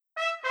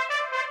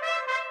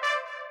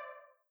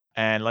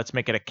and let's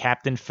make it a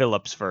Captain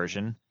Phillips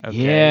version. Okay.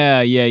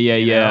 Yeah.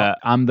 You know?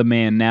 I'm the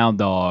man now,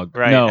 dog.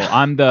 Right. No,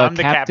 I'm the I'm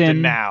the captain.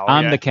 captain now,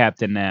 I'm yeah. the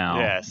captain now,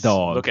 Yes.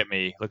 dog. Look at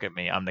me.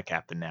 I'm the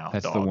captain now,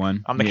 That's dog. the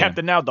one. I'm the Yeah.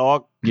 captain now,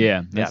 dog.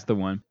 Yeah, that's the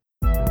one.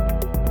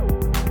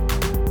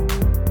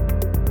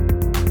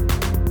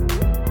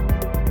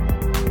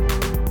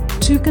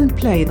 Two can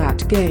play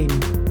that game.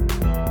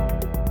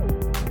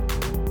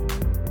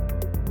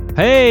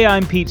 Hey,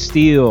 I'm Pete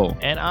Steele.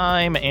 And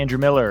I'm Andrew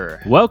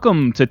Miller.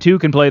 Welcome to Two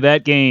Can Play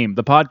That Game,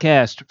 the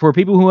podcast for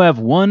people who have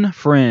one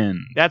friend.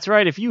 That's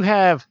right. If you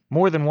have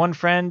more than one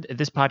friend,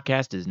 this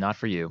podcast is not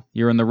for you.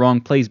 You're in the wrong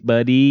place,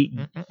 buddy.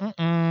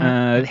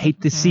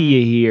 Hate to see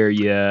you here,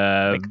 you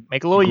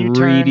Make a little U-turn.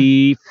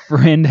 greedy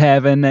friend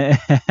having.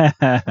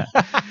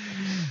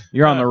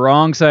 You're on the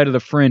wrong side of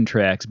the friend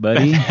tracks,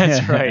 buddy.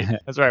 That's right.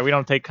 That's right. We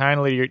don't take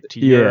kindly to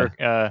your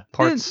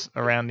parts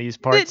around these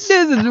parts.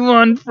 This is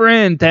one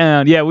friend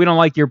town. Yeah, we don't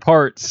like your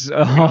parts.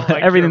 like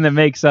everything that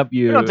makes up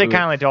you. We don't take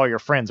kindly to all your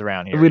friends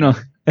around here. We don't.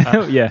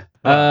 Yeah.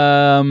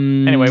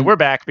 Anyway, we're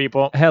back,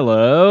 people.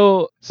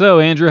 Hello. So,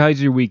 Andrew, how's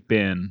your week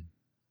been?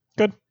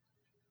 Good.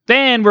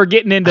 Then we're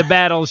getting into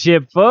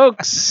Battleship,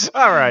 folks.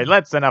 All right,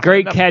 enough.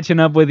 Great catching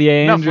up with you,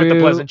 Andrew. Enough with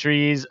the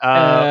pleasantries.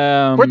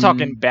 We're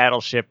talking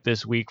Battleship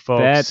this week,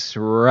 folks. That's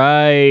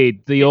right.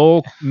 The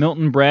old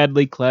Milton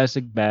Bradley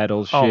classic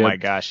Battleship. Oh my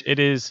gosh,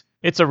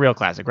 it's a real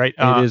classic, right?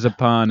 It is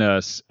upon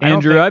us.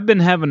 Andrew, I've been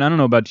having, I don't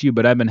know about you,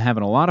 but I've been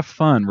having a lot of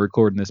fun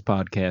recording this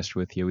podcast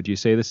with you. Would you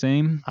say the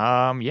same?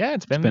 Yeah,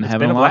 it's been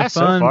having a a lot of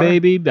fun, so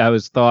baby. I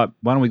thought,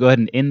 why don't we go ahead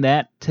and end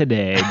that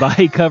today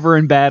by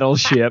covering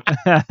Battleship?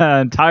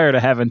 I'm tired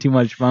of having too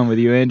much fun with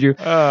you, Andrew.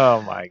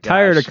 Oh my gosh.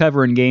 Tired of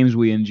covering games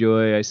we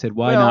enjoy. I said,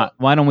 why not?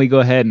 Why don't we go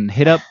ahead and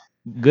hit up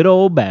good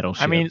old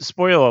Battleship? I mean,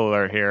 spoiler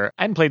alert here.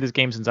 I hadn't played this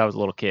game since I was a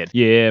little kid.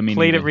 Yeah, I mean,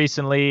 played it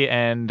recently,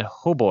 and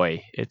oh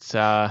boy, it's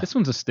this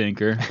one's a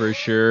stinker for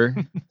sure.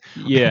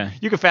 Yeah,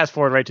 you can fast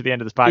forward right to the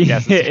end of this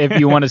podcast if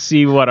you want to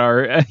see what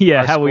our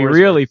how we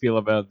really feel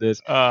about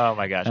this. Oh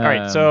my gosh! All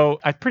right, so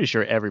I'm pretty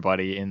sure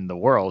everybody in the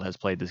world has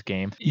played this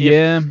game.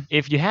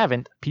 If you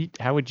haven't, Pete,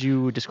 how would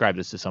you describe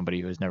this to somebody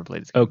who has never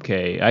played this game?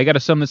 Okay, I got to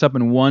sum this up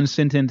in one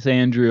sentence,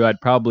 Andrew.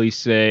 I'd probably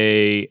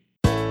say.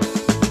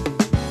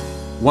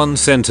 One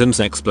sentence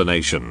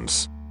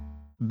explanations.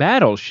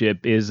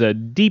 Battleship is a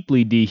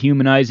deeply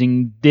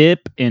dehumanizing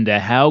dip into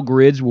how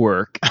grids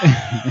work.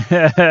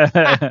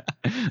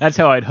 That's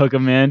how I'd hook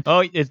them in.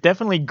 Oh, it's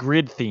definitely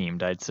grid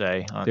themed, I'd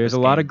say. There's a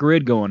lot of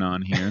grid going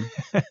on here.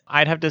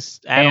 I'd have to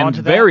add on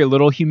to that. And very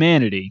little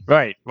humanity.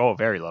 Right. Oh,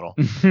 very little.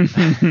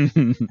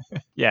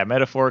 Yeah,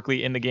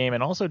 metaphorically in the game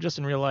and also just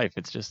in real life.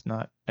 It's just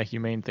not a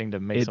humane thing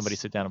to make somebody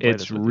sit down and play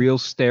this with It's real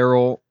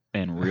sterile.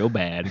 And real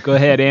bad. Go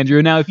ahead,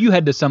 Andrew. Now, if you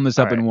had to sum this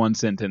up in one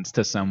sentence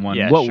to someone,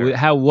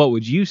 what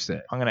would you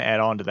say? I'm going to add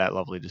on to that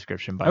lovely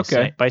description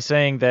by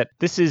saying that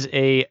this is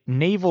a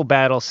naval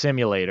battle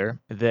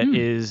simulator that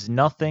is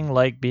nothing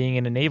like being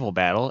in a naval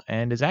battle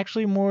and is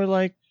actually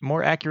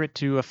more accurate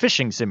to a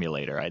fishing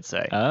simulator, I'd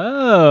say.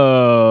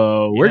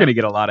 Oh, we're going to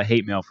get a lot of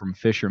hate mail from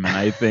fishermen,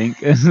 I think.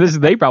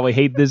 They probably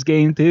hate this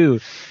game, too.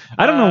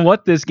 I don't know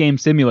what this game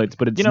simulates,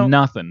 but it's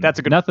nothing.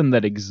 Nothing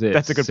that exists.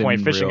 That's a good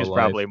point. Fishing is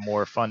probably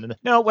more fun than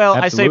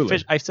I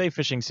say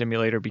fishing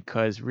simulator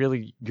because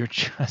really you're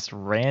just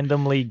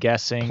randomly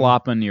guessing,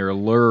 plopping your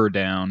lure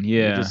down.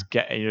 Yeah,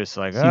 you're just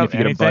like, oh,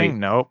 anything,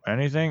 nope,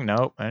 anything,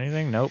 nope,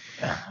 anything, nope.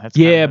 That's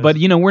but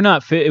we're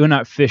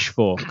not fish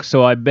folk,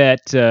 so I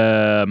bet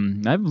I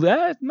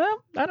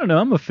don't know.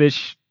 I'm a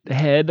fish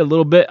head a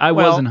little bit. I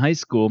was in high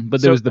school,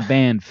 but there was the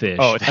band Fish.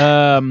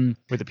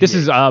 This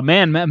is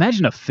man.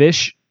 Imagine a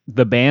fish.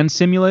 The band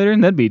simulator,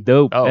 that'd be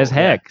dope as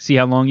heck. See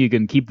how long you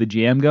can keep the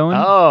jam going?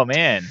 Oh,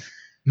 man.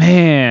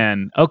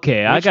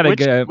 Okay, I gotta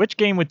go. Which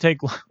game would take,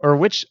 or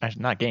which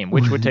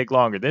would take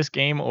longer? This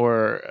game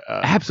or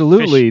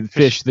absolutely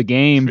fish the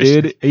game,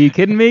 dude? Are you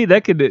kidding me?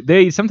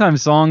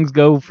 Sometimes songs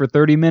go for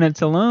 30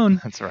 minutes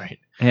alone. That's right.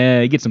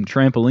 You get some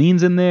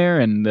trampolines in there,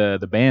 and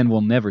the band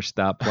will never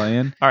stop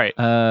playing. All right.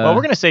 Well,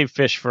 we're gonna save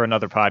fish for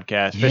another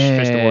podcast. Fish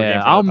the board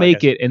game. I'll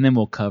make it, and then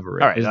we'll cover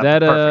it. All right, is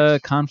that a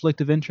conflict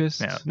of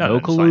interest?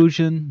 No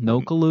collusion. No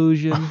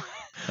collusion.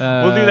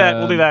 We'll do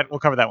that. We'll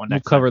cover that one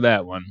next. We'll cover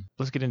that one.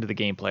 Let's get into the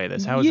gameplay of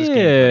this. How is this game?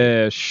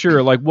 Yeah,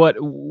 sure. Like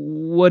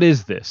what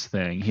is this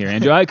thing here,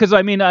 Andrew? Because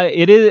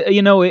it is.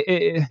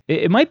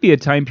 It might be a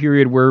time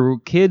period where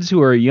kids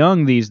who are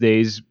young these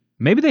days.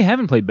 Maybe they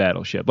haven't played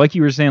Battleship. Like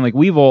you were saying, like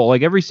we've all,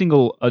 like every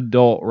single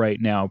adult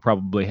right now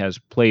probably has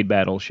played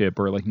Battleship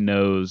or like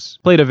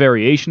played a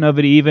variation of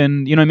it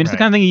even. You know what I mean? It's the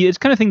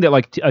kind of thing that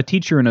like a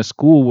teacher in a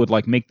school would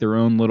like make their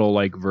own little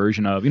like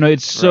version of.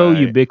 It's so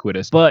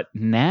ubiquitous. But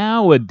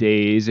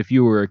nowadays, if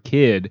you were a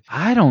kid,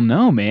 I don't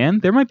know, man.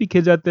 There might be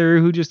kids out there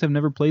who just have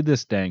never played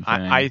this dang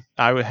thing.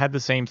 I had the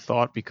same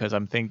thought because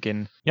I'm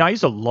thinking, I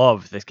used to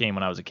love this game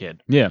when I was a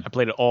kid. Yeah. I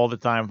played it all the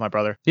time with my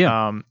brother.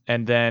 Yeah.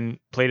 And then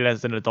played it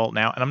as an adult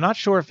now. And I'm not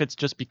sure if it's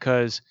just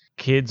because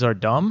kids are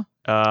dumb.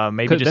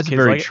 Maybe just that's kids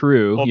very like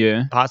true. Well,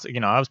 yeah. Possibly,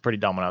 I was pretty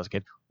dumb when I was a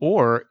kid.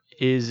 Or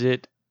is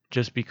it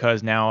just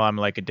because now I'm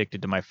like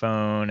addicted to my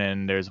phone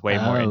and there's way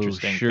more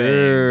interesting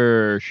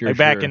things. Like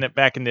back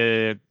in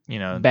the you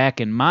know, back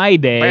in my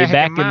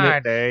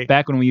day,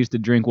 back when we used to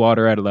drink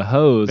water out of the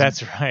hose.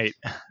 That's right.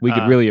 We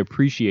could really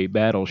appreciate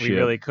Battleship. We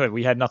really could.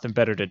 We had nothing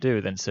better to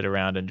do than sit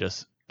around and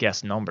just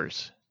guess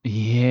numbers.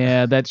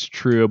 Yeah, that's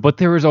true. But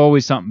there was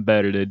always something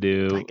better to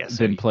do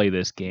than play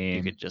this game.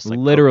 You could just like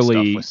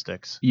literally stuff with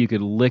sticks. You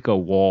could lick a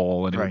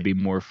wall and it would be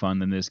more fun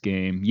than this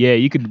game. Yeah,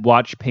 you could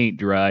watch paint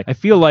dry. I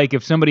feel like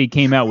if somebody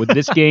came out with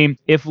this game,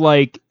 if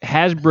like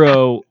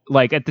Hasbro,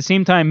 like at the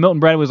same time Milton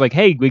Bradley was like,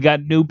 "Hey, we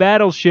got new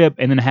Battleship,"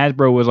 and then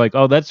Hasbro was like,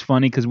 "Oh, that's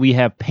funny because we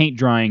have paint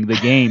drying the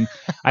game."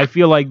 I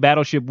feel like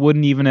Battleship we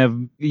wouldn't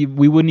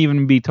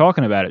even be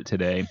talking about it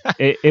today.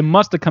 It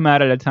must have come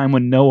out at a time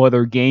when no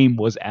other game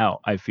was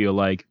out, I feel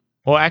like.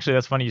 Well, actually,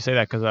 that's funny you say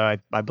that because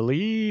I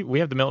believe we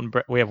have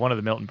one of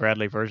the Milton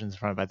Bradley versions in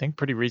front of it. I think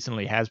pretty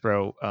recently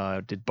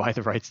Hasbro did buy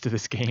the rights to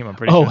this game. I'm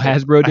pretty sure.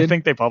 Hasbro did? I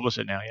think they publish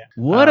it now, yeah.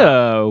 What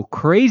a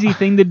crazy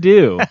thing to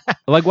do.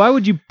 Like, why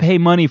would you pay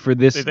money for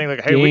this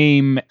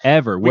game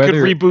ever? We could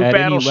reboot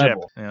Battleship.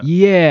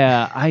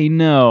 Yeah, I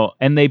know.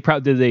 And they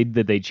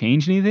did they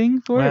change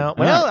anything for it?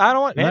 Well, I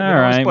don't want to. All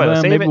right,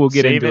 well, maybe we'll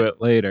get into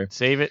it later.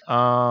 Save it.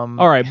 All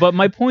right, but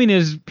my point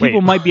is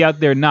people might be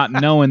out there not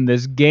knowing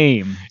this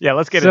game. Yeah,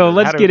 let's get into it.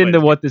 Let's get into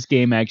what this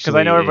game actually is. Because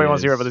I know everybody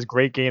wants to hear about this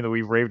great game that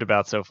we've raved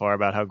about so far,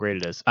 about how great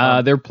it is.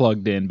 They're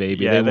plugged in,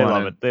 baby. Yeah, they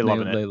love it. They're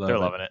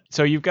loving it.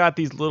 So you've got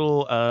these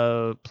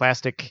little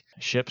plastic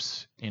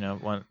ships,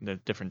 the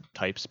different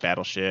types: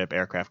 battleship,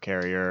 aircraft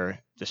carrier,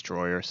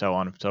 destroyer, so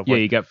on and so forth. Yeah,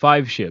 you got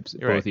 5 ships,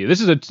 both of you.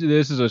 This is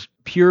a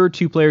pure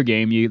 2-player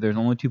game. There's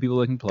only 2 people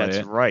that can play it.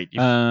 That's right.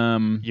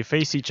 You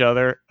face each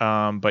other,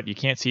 but you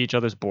can't see each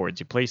other's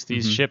boards. You place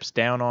these ships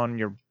down on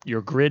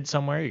your grid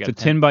somewhere. You got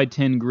it's a 10 by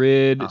 10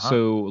 grid.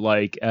 So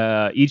like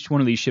each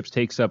one of these ships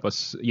takes up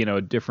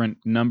a different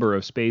number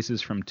of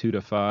spaces from 2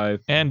 to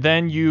 5. And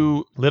then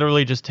you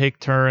literally just take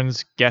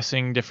turns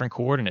guessing different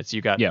coordinates.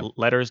 You got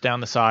letters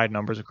down the side,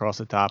 numbers across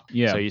the top.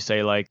 Yeah. So you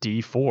say like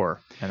D4,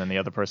 and then the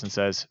other person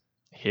says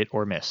hit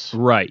or miss.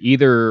 Right.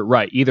 Either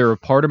a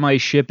part of my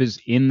ship is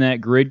in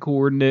that grid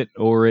coordinate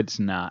or it's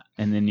not.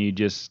 And then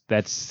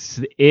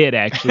that's it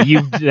actually.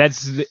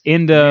 That's the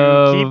end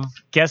of you keep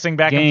guessing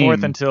back and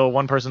forth until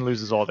one person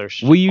loses all their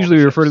ships. We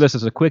usually refer to this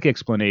as a quick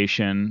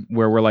explanation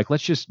where we're like,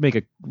 let's just make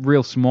a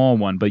real small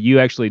one, but you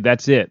actually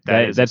that's it.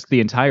 That's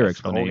the entire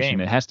explanation.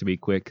 It has to be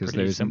quick because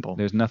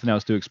there's nothing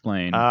else to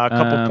explain. A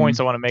couple points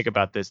I want to make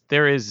about this.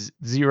 There is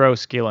zero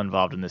skill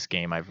involved in this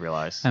game, I've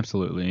realized.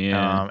 Absolutely,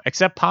 yeah.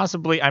 Except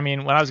possibly,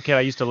 when I was a kid,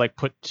 I used to like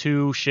put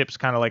 2 ships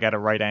kind of like at a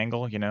right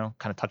angle, kind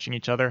of touching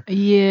each other.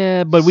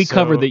 Yeah, but we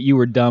covered that you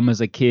were dumb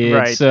as a kid,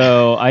 right?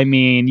 So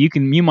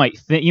you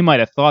might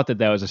have thought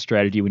that was a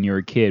strategy when you were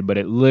a kid, but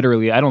it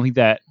literally, I don't think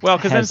that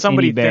because then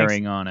somebody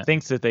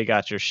thinks that they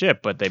got your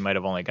ship, but they might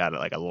have only got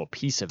like a little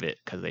piece of it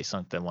because they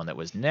sunk the one that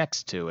was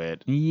next to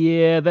it.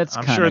 Yeah, that's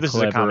kind of clever. I'm sure this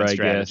is a common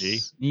strategy.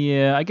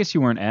 Yeah, I guess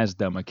you weren't as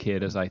dumb a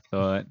kid as I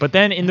thought. But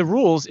then in the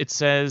rules, it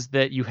says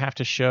that you have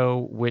to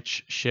show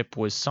which ship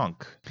was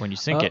sunk when you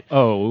sink it.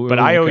 But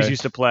I always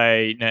used to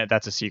play.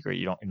 That's a secret.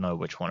 You don't know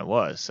which one it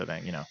was. So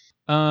then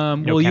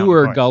you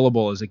were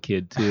gullible as a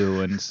kid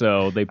too, and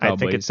so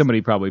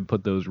somebody probably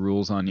put those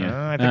rules on you.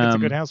 I think it's a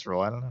good house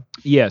rule. I don't know.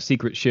 Yeah,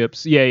 secret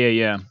ships.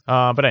 Yeah.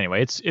 But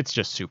anyway, it's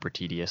just super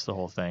tedious, the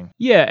whole thing.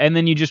 Yeah, and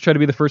then you just try to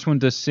be the first one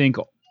to sink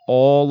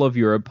all of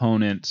your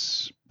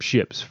opponent's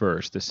ships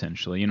first,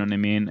 essentially. You know what I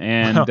mean?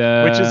 And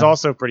which is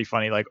also pretty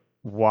funny. Like,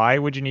 why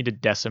would you need to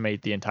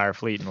decimate the entire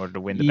fleet in order to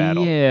win the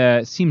battle? Yeah,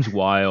 it seems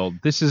wild.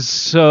 This is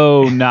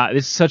this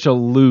is such a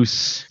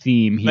loose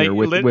theme here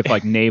with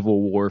like naval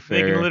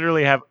warfare. They can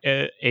literally have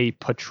a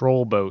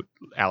patrol boat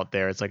out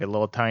there. It's like a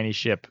little tiny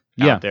ship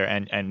out there,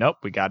 and nope,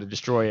 we got to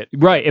destroy it.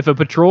 Right. If a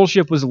patrol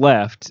ship was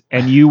left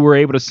and you were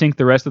able to sink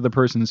the rest of the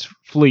person's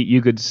fleet,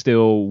 you could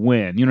still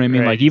win. You know what I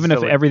mean? Like even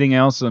if everything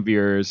else of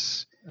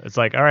yours. It's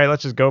like, all right,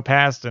 let's just go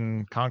past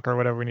and conquer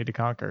whatever we need to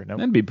conquer. Nope.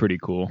 That'd be pretty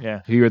cool.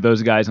 Yeah. You're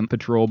those guys on the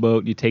patrol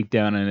boat, you take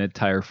down an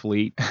entire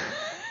fleet.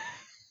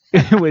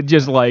 With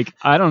just like,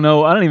 I don't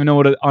even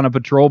know on a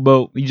patrol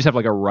boat, you just have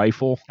like a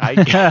rifle.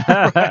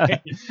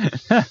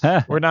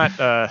 We're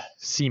not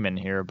seamen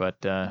here, but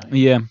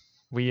yeah.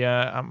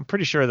 I'm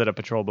pretty sure that a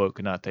patrol boat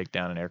could not take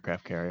down an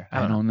aircraft carrier.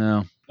 I don't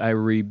know. I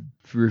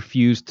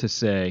refuse to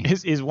say.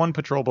 Is one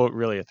patrol boat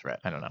really a threat?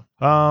 I don't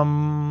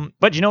know.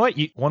 But you know what?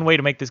 One way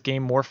to make this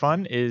game more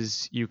fun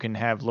is you can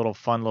have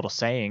fun little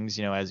sayings,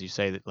 as you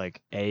say that,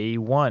 like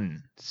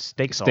A1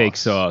 steak sauce. Steak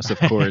sauce, of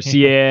course.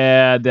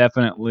 Yeah,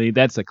 definitely.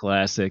 That's a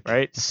classic.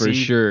 Right? For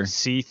sure.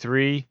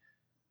 C3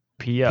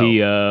 PO.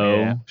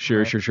 Yeah,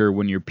 sure.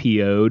 When you're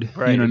PO'd,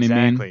 right, you know what I mean?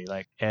 Exactly.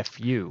 Like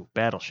FU,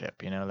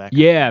 battleship, that.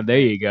 Yeah, there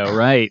you go.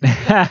 Right.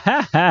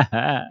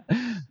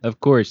 Of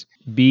course.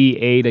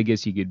 B8, I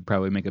guess you could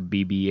probably make a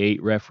BB-8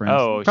 reference.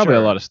 Oh, probably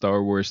sure. a lot of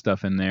Star Wars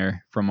stuff in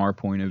there from our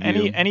point of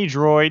view. Any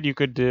droid you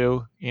could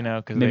do,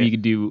 because maybe you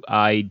could do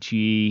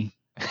IG.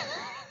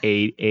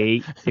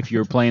 8 if you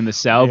were playing the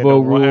salvo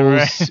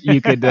rules,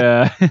 you could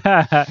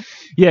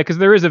Yeah, because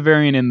there is a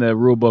variant in the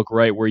rule book,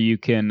 right, where you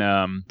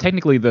can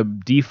technically the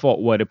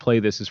default way to play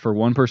this is for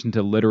one person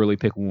to literally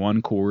pick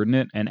one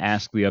coordinate and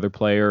ask the other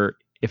player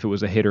if it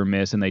was a hit or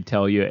miss, and they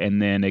tell you, and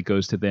then it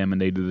goes to them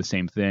and they do the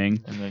same thing.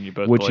 And then you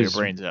both which blow your is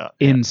brains out.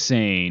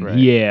 Insane. Right.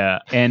 Yeah.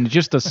 And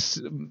just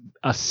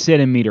a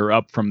centimeter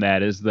up from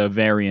that is the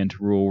variant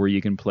rule where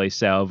you can play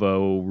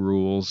salvo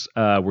rules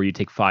where you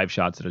take 5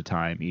 shots at a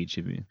time, each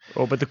of you.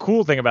 Oh, but the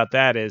cool thing about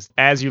that is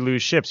as you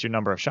lose ships, your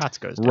number of shots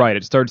goes down. Right.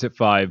 It starts at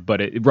 5,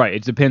 but it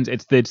depends.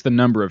 It's the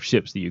number of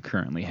ships that you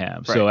currently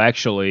have. Right. So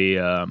actually,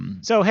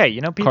 so hey,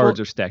 people, cards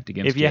are stacked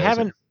against if you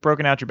haven't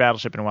broken out your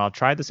battleship in a while,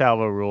 try the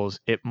salvo rules.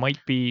 It might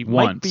be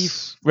right,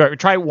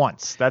 try it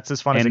once. That's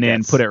as fun as it gets.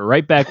 And then put it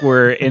right back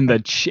where in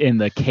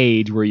the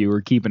cage where you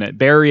were keeping it.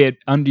 Bury it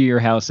under your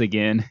house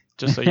again.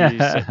 Just so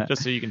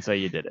you can say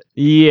you did it.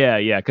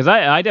 Yeah, because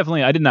I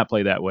did not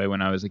play that way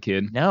when I was a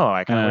kid. No,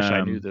 I kind of wish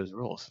I knew those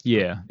rules.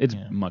 Yeah, it's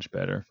much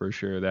better for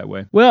sure that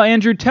way. Well,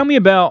 Andrew, tell me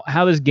about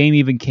how this game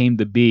even came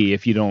to be,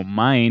 if you don't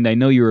mind. I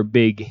know you're a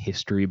big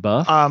history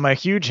buff. I'm a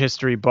huge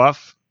history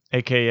buff,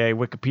 aka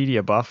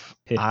Wikipedia buff.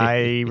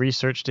 I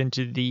researched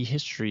into the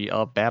history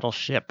of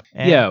Battleship.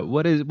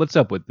 What's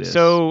up with this?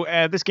 So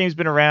this game's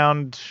been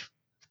around.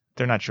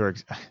 They're not sure,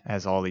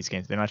 as all these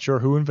games. They're not sure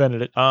who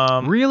invented it.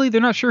 Really,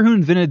 they're not sure who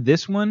invented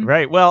this one.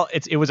 Right. Well,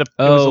 it was a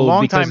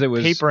long time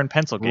paper and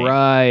pencil game.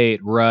 Right.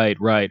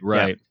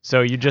 Yeah.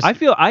 So you just. I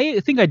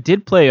think I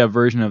did play a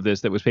version of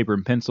this that was paper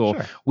and pencil.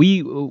 Sure.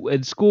 We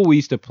at school we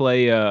used to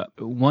play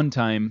one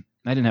time.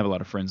 I didn't have a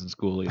lot of friends in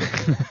school either.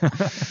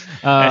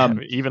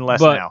 Even less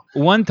but now.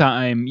 One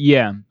time,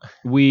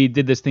 we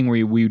did this thing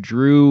where we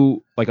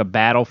drew like a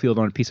battlefield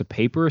on a piece of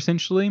paper,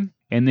 essentially,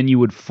 and then you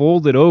would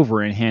fold it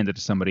over and hand it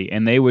to somebody,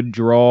 and they would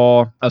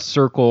draw a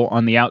circle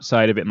on the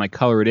outside of it and like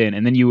color it in,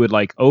 and then you would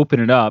like open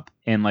it up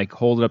and like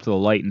hold it up to the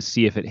light and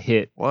see if it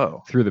hit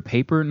through the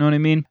paper. Know what I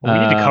mean? Well,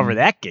 we need to cover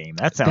that game.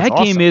 That sounds awesome.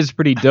 That game is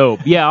pretty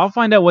dope. Yeah, I'll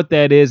find out what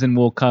that is and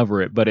we'll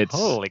cover it. But it's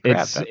holy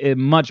crap, it's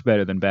much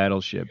better than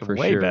Battleship for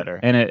way sure. Better.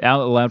 And it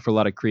allowed for a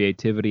lot of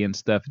creativity and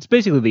stuff. It's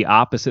basically the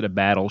opposite of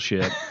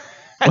Battleship.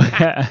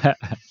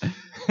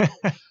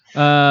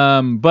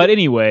 But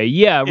anyway,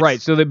 right.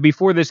 So that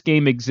before this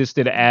game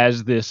existed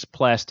as this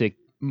plastic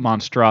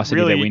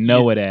monstrosity that we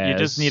know it as. You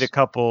just need a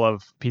couple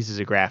of pieces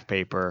of graph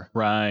paper,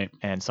 right,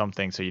 and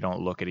something so you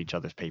don't look at each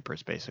other's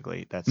papers.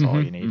 Basically, that's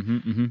all you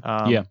need.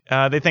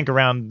 They think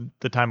around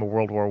the time of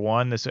World War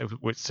I,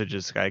 which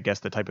is, I guess,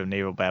 the type of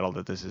naval battle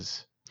that this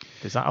is.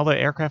 All the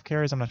aircraft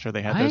carriers, I'm not sure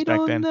they had those back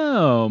then. I don't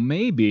know,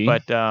 maybe.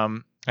 But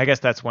I guess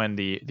that's when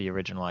the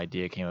original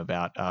idea came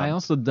about. I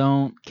also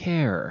don't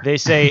care. They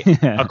say,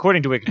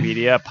 according to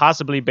Wikipedia,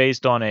 possibly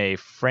based on a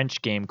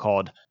French game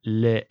called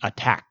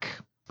L'Attaque,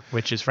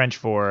 which is French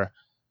for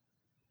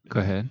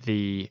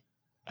the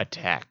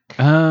attack.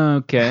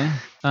 Okay.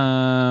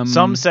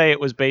 Some say it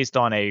was based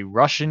on a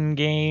Russian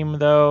game,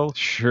 though.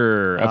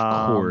 Sure,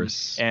 of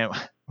course. And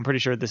I'm pretty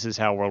sure this is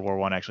how World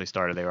War I actually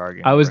started. They were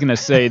arguing. I was going to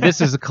say,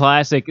 this is a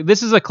classic.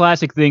 This is a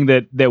classic thing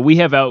that we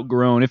have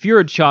outgrown. If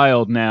you're a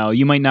child now,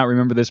 you might not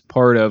remember this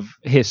part of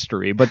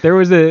history, but there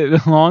was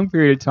a long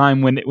period of time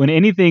when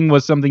anything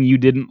was something you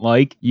didn't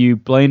like, you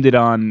blamed it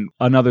on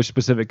another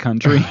specific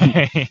country.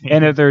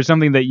 And if there's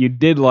something that you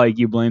did like,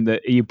 you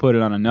put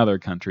it on another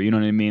country. You know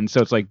what I mean?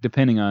 So it's like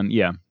depending on,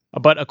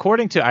 But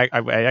according to, I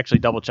actually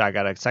double-checked, I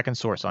got a second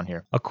source on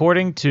here.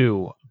 According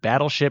to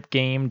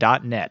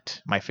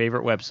battleshipgame.net, my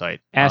favorite website.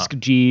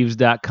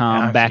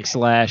 AskJeeves.com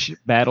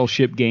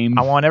 /battleshipgame.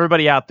 I want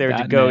everybody out there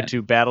to go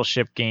to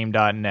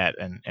battleshipgame.net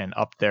and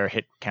up their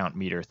hit count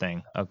meter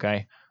thing,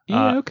 okay?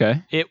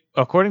 Okay.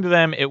 According to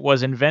them, it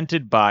was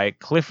invented by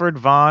Clifford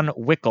von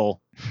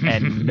Wickel,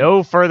 and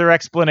no further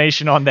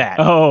explanation on that.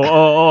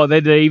 Oh,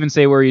 did they even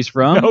say where he's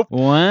from? Nope.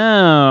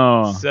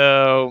 Wow.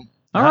 So...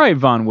 All right,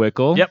 Von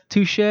Wickel. Yep.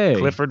 Touche.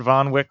 Clifford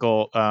von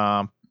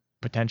Wickel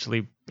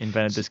potentially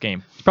invented this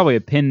game. It's probably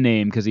a pen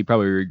name because he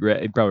probably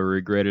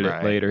regretted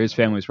it later. His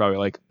family was probably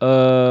like,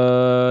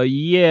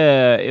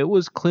 it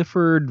was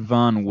Clifford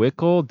von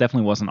Wickel.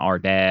 Definitely wasn't our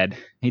dad.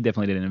 He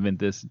definitely didn't invent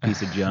this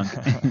piece of junk.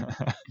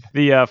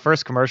 The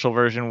first commercial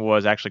version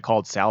was actually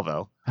called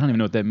Salvo. I don't even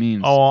know what that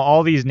means.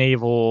 All these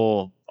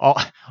naval...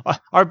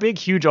 our big,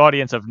 huge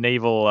audience of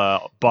naval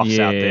buffs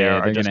out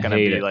there are just going to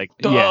be like,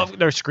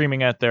 they're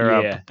screaming at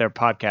their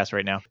podcast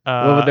right now.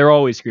 Well, they're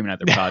always screaming at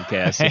their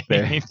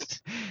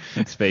podcast.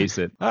 Let's face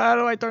it. How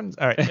do I turn?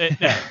 All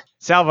right.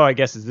 Salvo, I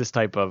guess, is this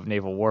type of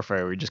naval warfare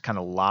where you're just kind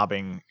of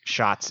lobbing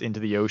shots into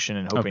the ocean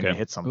and hoping to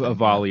hit something. A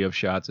volley of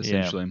shots,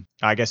 essentially.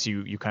 Yeah. I guess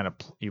you kind of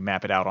you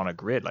map it out on a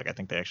grid. Like I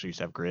think they actually used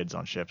to have grids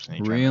on ships.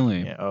 And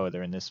really?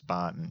 They're in this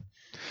spot. And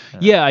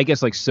I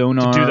guess like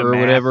sonar or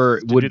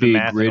whatever would be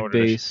grid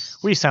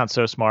based. We sound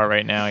so smart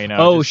right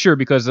now, sure,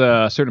 because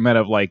a certain amount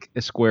of like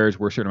squares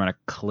were a certain amount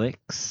of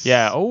clicks.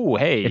 Yeah. Oh,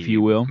 hey, if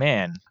you will,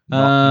 man.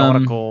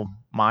 Nautical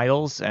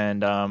miles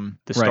and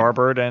the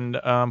starboard and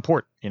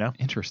port.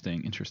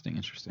 Interesting.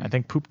 I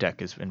think poop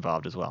deck is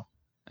involved as well.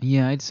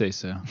 Yeah, I'd say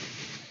so.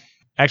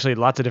 Actually,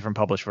 lots of different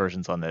published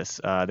versions on this.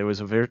 There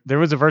was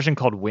a version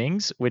called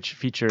Wings, which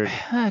featured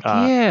Heck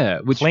yeah,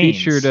 which planes.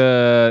 featured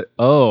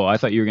I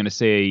thought you were gonna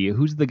say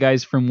who's the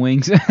guys from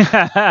Wings?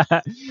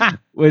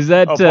 Was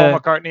that Paul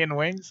McCartney and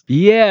Wings?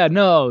 Yeah,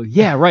 no,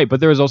 yeah, right. But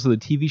there was also the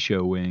TV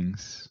show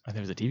Wings. Oh,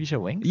 there was a TV show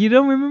Wings? You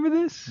don't remember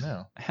this?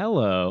 No.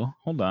 Hello,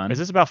 hold on. Is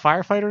this about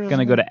firefighters?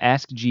 Gonna go to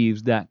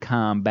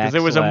AskJeeves.com/. Because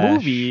there was a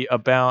movie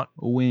about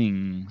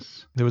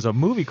Wings. There was a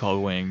movie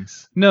called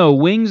Wings. No,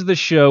 Wings the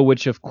show,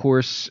 which of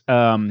course,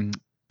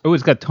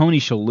 it's got Tony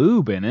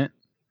Shalhoub in it,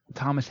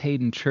 Thomas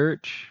Hayden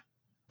Church.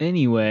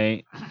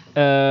 Anyway,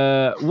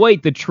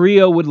 the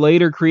trio would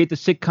later create the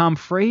sitcom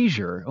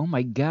Frasier. Oh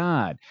my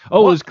God!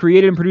 Oh, it was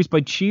created and produced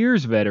by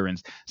Cheers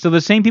veterans. So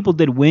the same people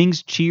did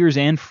Wings, Cheers,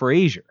 and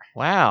Frasier.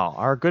 Wow,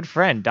 our good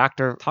friend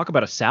Dr. Talk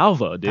about a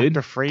salvo, dude.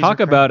 Dr. Fraser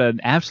Talk about an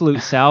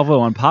absolute salvo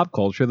on pop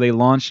culture. They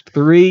launched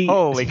 3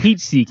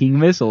 heat-seeking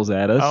missiles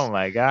at us. Oh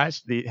my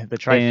gosh, the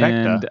trifecta.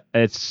 And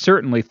it's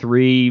certainly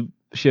 3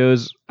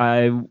 shows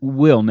I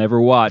will never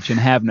watch and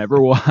have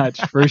never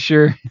watched for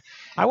sure.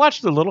 I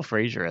watched The Little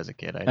Frasier as a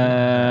kid.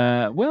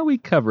 Well, we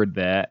covered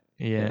that.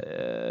 Yeah.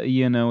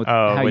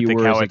 How you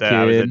were as a kid.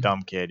 I was a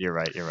dumb kid. You're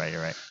right.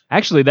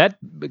 Actually, that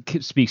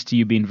speaks to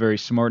you being very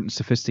smart and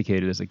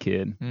sophisticated as a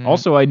kid.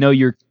 Also, I know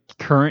your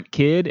current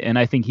kid, and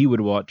I think he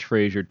would watch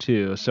Frasier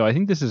too. So I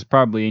think this is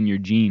probably in your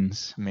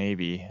genes.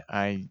 Maybe.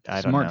 I don't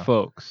know. Smart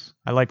folks.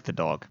 I like the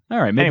dog. All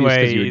right. Maybe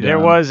anyway, there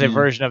was a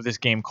version of this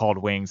game called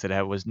Wings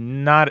that was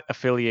not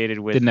affiliated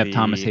with Didn't have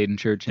Thomas Hayden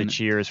Church in the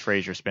Cheers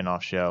Frasier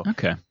spinoff show.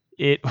 Okay.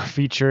 It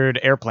featured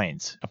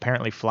airplanes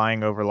apparently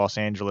flying over the Los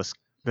Angeles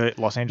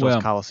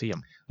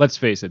Coliseum. Let's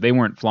face it, they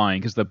weren't flying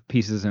because the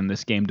pieces in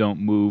this game don't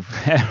move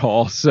at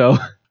all. So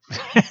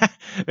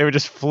they were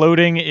just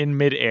floating in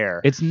midair.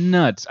 It's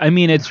nuts. I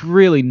mean, it's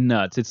really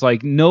nuts. It's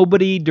like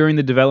nobody during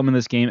the development of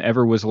this game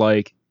ever was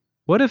like,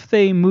 what if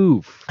they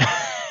move?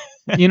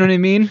 You know what I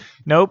mean?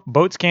 Nope.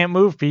 Boats can't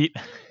move, Pete.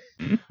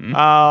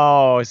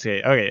 Oh, I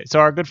see. Okay, so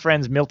our good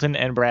friends Milton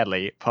and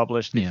Bradley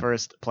published the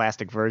first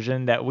plastic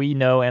version that we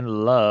know and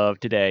love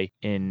today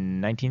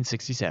in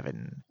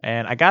 1967.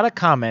 And I got a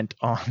comment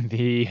on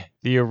the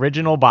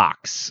original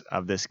box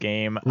of this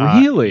game.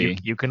 Really?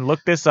 You can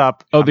look this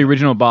up. Oh, the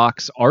original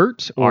box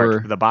art?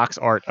 The box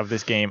art of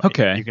this game.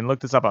 Okay. You can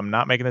look this up. I'm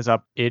not making this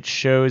up. It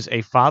shows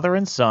a father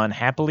and son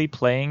happily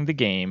playing the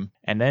game,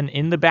 and then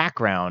in the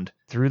background,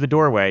 through the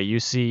doorway, you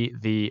see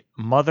the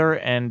mother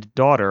and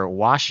daughter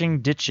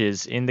washing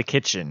dishes in the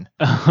kitchen.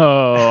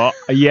 Oh,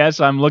 yes,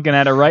 I'm looking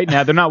at it right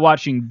now. They're not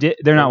washing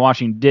they're not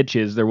washing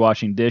ditches, they're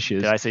washing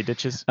dishes. Did I say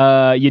ditches?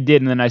 You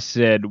did, and then I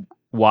said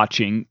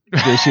watching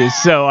dishes.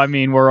 So I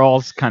mean, we're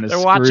all kind of they're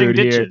screwed watching here.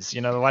 dishes.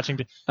 You know, they're watching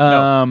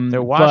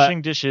they're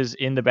washing dishes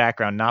in the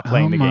background, not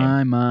playing the game.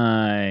 Oh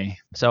my.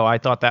 So I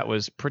thought that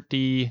was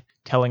pretty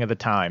telling of the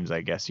times,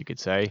 I guess you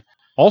could say.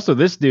 Also,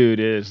 this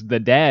dude the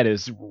dad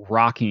is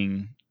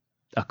rocking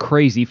a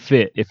crazy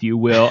fit, if you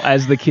will,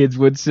 as the kids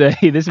would say.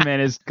 This man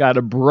has got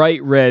a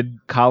bright red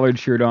collared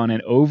shirt on,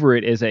 and over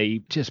it is a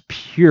just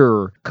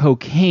pure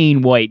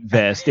cocaine white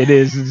vest. It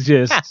is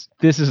just,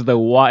 this is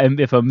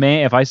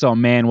if I saw a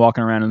man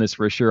walking around in this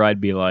for sure,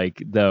 I'd be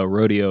like, the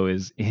rodeo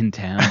is in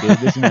town, dude.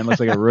 This man looks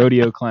like a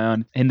rodeo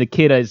clown. And the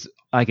kid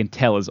I can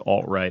tell is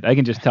alt-right. I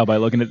can just tell by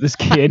looking at this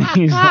kid.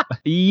 He's like,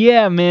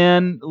 yeah,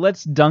 man,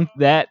 let's dunk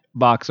that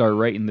box art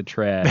right in the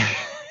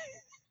trash.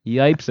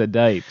 Yipes a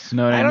dipes.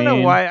 Know what I mean? I don't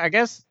know why. I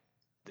guess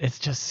it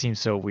just seems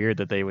so weird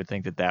that they would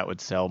think that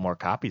would sell more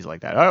copies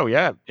like that. Oh,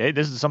 yeah. Hey,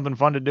 this is something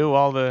fun to do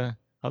while the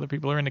other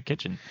people are in the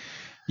kitchen.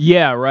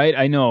 Yeah, right.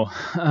 I know.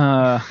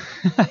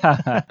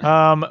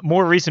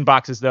 More recent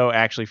boxes, though,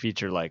 actually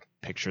feature like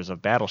pictures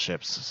of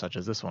battleships, such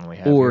as this one we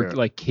have or here.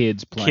 Like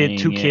kids playing.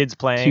 Two kids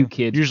playing.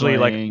 Usually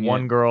playing like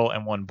one girl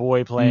and one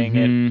boy playing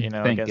it. You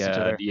know, Thank against God. each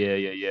other.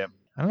 Yeah.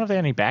 I don't know if they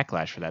had any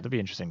backlash for that. That'd be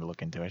interesting to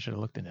look into. I should have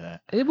looked into that.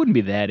 It wouldn't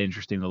be that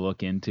interesting to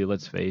look into,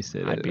 let's face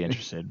it. I'd be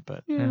interested,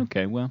 but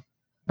okay, well.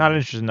 Not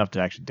interested enough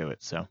to actually do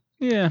it, so.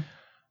 Yeah.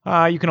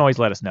 You can always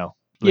let us know.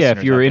 Yeah,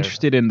 if you're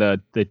interested in the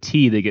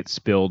tea that gets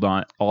spilled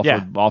off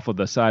of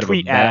the side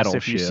tweet of a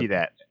battleship. Us if you see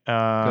that. Go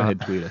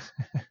ahead, tweet us.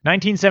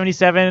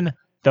 1977,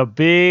 the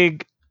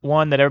big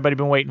one that everybody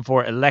been waiting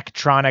for,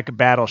 Electronic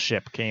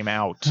Battleship, came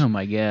out. Oh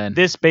my God.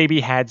 This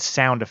baby had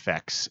sound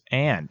effects,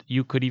 and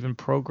you could even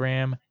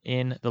program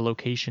in the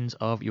locations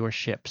of your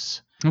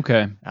ships.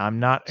 Okay. I'm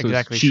not so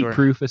exactly it's cheat sure.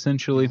 proof,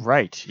 essentially.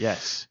 Right,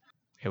 yes.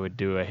 It would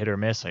do a hit or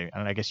miss.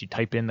 I guess you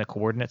type in the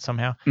coordinates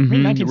somehow. Mm-hmm, I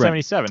mean,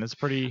 1977, it's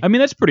pretty... I mean,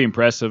 that's pretty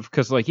impressive,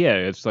 because,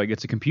 it's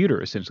a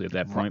computer, essentially, at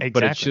that point. Right,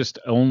 exactly. But it just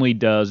only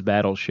does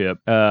Battleship,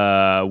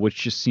 which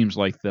just seems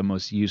like the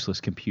most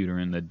useless computer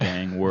in the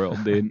dang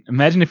world, dude.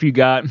 Imagine if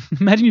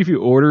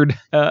you ordered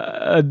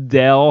a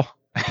Dell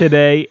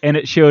today, and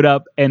it showed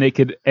up, and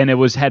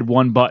it had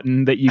one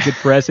button that you could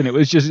press, and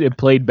it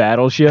played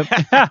Battleship.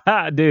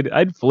 Dude,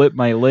 I'd flip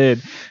my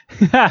lid.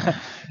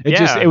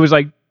 It was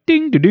like,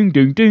 ding, ding,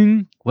 ding,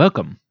 ding.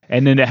 Welcome.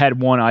 And then it had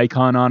one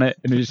icon on it,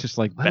 and it was just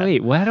like,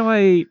 wait, how do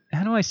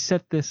I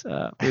set this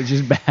up? It was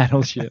just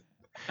Battleship.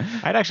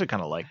 I'd actually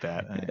kind of like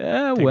that.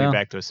 Take me well.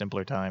 back to a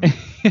simpler time.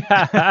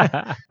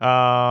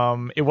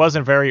 It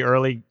wasn't very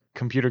early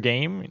computer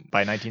game.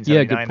 By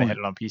 1979, they had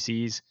it on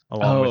PCs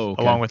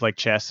along with like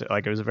chess.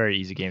 Like it was a very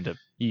easy game to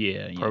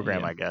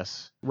program, I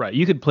guess. Right.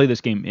 You could play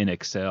this game in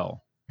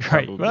Excel.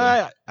 Right.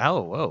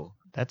 Whoa.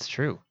 That's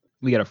true.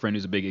 We got a friend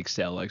who's a big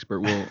Excel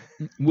expert.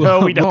 No,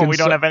 we don't. We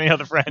don't have any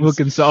other friends. We'll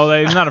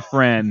consolidate. He's not a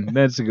friend.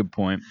 That's a good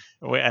point.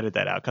 Wait, edit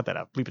that out. Cut that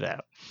out. Bleep it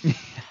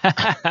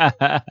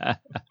out.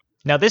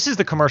 Now, this is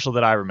the commercial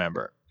that I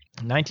remember.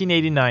 In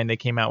 1989, they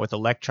came out with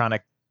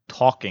Electronic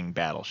Talking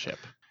Battleship.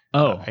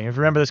 Oh. I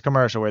remember this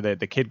commercial where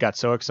the kid got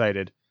so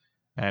excited,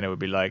 and it would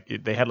be like,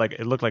 they had like,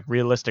 it looked like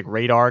realistic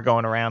radar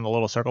going around the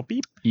little circle.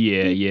 Beep.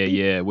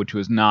 Yeah. Which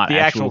was not the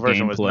actual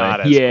version gameplay. Was not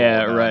as cool.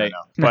 No.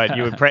 But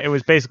you would it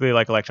was basically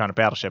like Electronic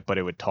Battleship, but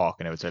it would talk,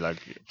 and it would say like,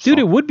 dude,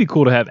 it would be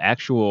cool to have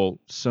actual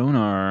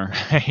sonar.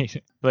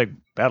 Like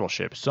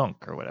Battleship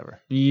sunk or whatever.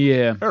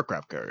 Yeah.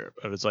 Aircraft carrier.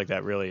 But it's like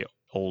that really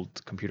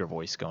old computer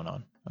voice going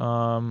on.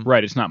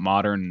 Right, it's not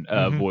modern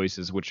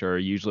voices, which are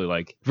usually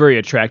like very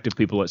attractive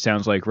people. It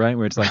sounds like, right,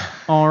 where it's like,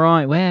 all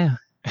right, well,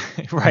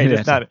 right,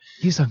 it's not.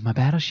 He's like my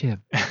battleship,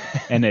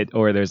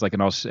 or there's like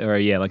an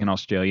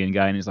Australian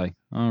guy, and he's like,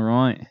 all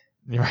right,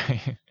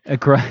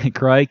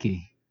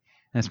 crikey,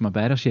 that's my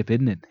battleship,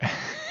 isn't it?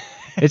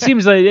 It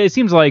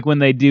seems like when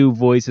they do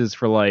voices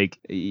for like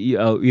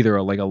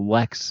either like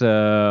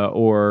Alexa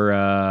or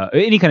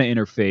any kind of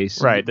interface,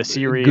 right? The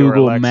Siri,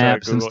 Google or Alexa,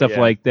 Maps, and stuff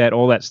like that.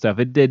 All that stuff.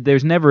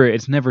 It's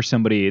never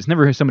somebody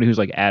who's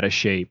like out of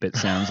shape. It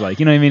sounds like,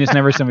 you know what I mean. It's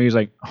never somebody who's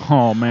like,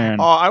 oh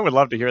man. Oh, I would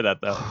love to hear that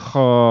though.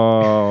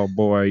 Oh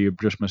boy, you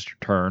just missed your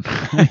turn.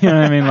 You know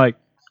what I mean? Like.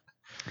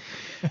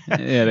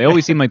 Yeah, they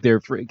always seem like they're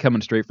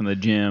coming straight from the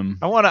gym.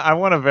 I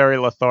want a very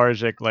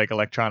lethargic, like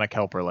electronic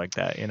helper like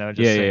that, you know?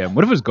 Yeah.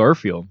 What if it was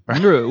Garfield?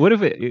 What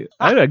if it?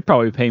 I'd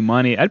probably pay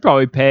money. I'd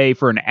probably pay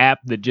for an app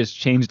that just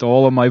changed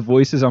all of my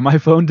voices on my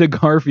phone to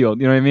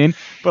Garfield. You know what I mean?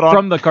 But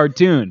from the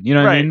cartoon. You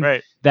know what I mean?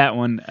 Right. That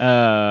one.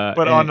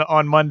 But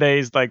on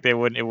Mondays, like it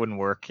wouldn't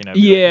work. You know?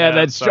 Yeah, like,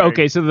 that's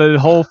okay. So the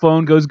whole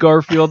phone goes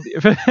Garfield.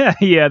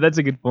 Yeah, that's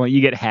a good point.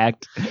 You get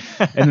hacked,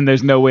 and then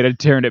there's no way to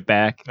turn it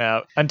back.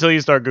 Now, until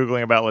you start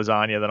googling about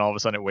lasagna, then all of a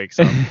sudden it wakes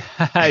up.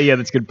 Yeah,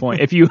 that's a good point.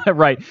 If you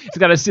it's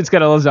got a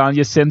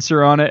lasagna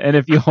sensor on it, and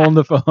if you hold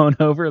the phone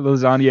over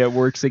lasagna, it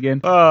works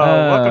again. Oh,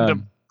 welcome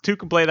to Two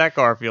Can Play That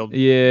Garfield.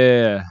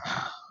 Yeah.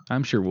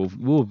 I'm sure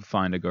we'll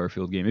find a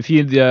Garfield game. If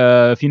you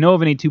know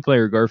of any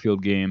 2-player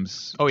Garfield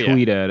games,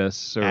 tweet at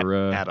us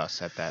or at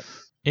us at that.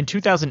 In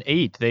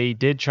 2008, they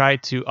did try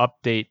to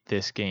update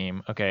this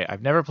game. Okay,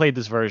 I've never played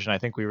this version. I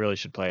think we really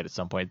should play it at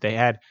some point. They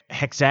had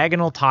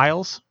hexagonal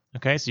tiles.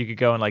 Okay, so you could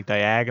go in like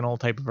diagonal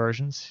type of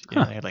versions. You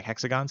know, they had like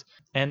hexagons,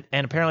 and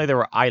apparently there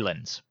were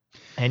islands.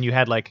 And you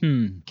had like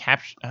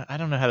I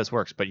don't know how this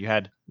works, but you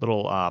had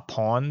little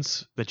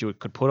pawns that you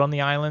could put on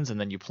the islands,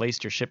 and then you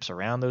placed your ships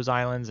around those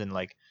islands, and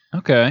like.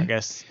 Okay. I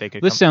guess they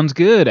could. This sounds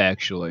good,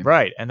 actually.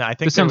 Right, and I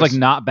think this sounds like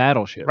not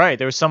Battleship. Right,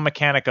 there was some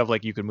mechanic of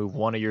like you could move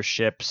one of your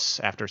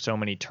ships after so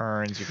many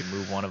turns. You could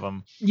move one of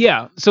them.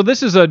 Yeah, so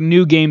this is a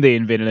new game they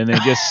invented, and they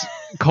just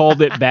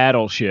called it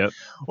Battleship.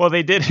 Well,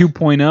 they did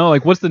 2.0.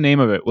 Like, what's the name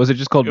of it? Was it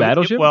just called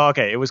Battleship?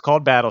 It was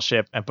called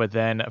Battleship, but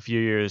then a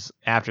few years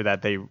after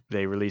that,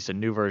 they released a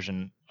new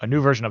version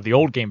of the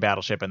old game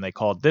Battleship, and they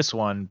called this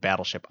one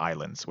Battleship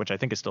Islands, which I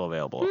think is still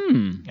available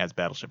as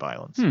Battleship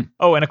Islands.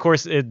 Oh, and of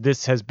course,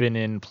 this has been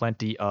in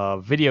plenty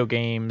of video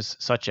games,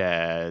 such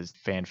as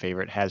fan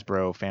favorite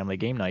Hasbro Family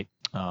Game Night,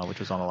 which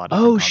was on a lot of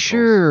consoles.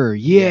 Sure.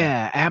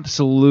 Yeah,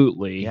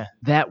 absolutely. Yeah.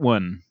 That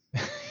one.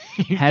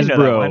 Hasbro.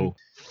 That one.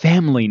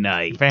 Family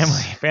Night.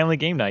 Family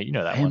Game Night. You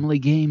know that Family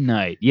Game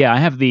Night. Yeah, I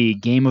have the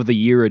Game of the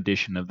Year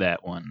edition of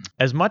that one.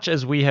 As much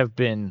as we have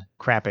been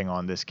crapping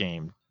on this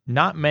game,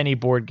 not many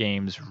board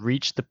games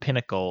reach the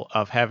pinnacle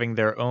of having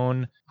their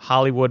own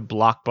Hollywood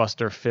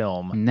blockbuster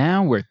film.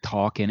 Now we're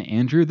talking,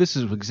 Andrew. This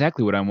is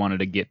exactly what I wanted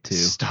to get to.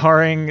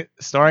 Starring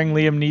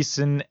Liam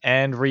Neeson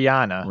and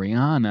Rihanna.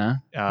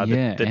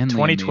 The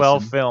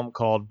 2012 film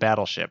called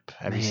Battleship.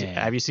 Have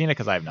you seen it?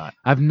 Because I have not.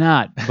 I've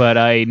not, but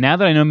now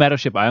that I know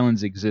Battleship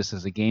Islands exists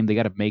as a game, they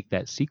got to make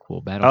that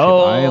sequel, Battleship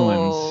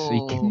Islands. Are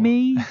you kidding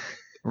me?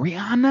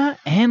 Rihanna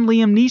and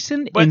Liam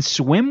Neeson in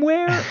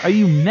swimwear? Are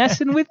you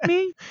messing with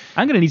me?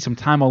 I'm going to need some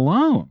time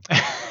alone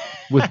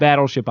with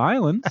Battleship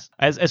Islands.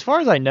 As far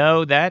as I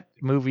know, that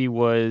movie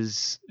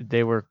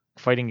they were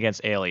fighting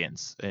against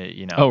aliens,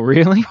 you know. Oh,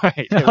 really?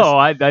 Right.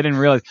 I didn't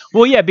realize.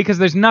 Well, yeah, because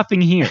there's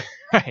nothing here.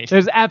 Right.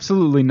 There's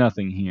absolutely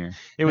nothing here.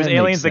 It was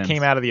aliens that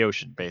came out of the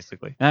ocean,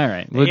 basically. All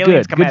right. Well,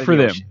 good for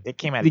them. They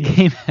came out of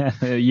the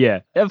ocean. Yeah.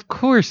 Of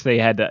course they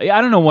had to.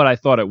 I don't know what I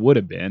thought it would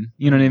have been.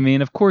 You know what I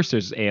mean? Of course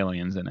there's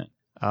aliens in it.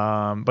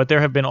 But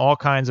there have been all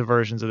kinds of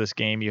versions of this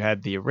game. You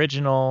had the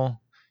original,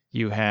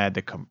 You had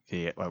the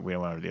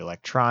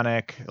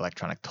electronic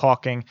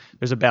talking.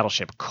 There's a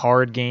Battleship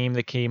card game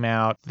that came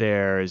out.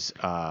 There's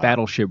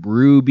Battleship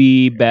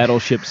Ruby,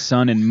 Battleship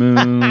Sun and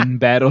Moon,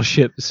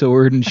 Battleship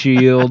Sword and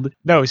Shield.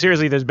 No,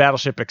 seriously, there's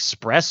Battleship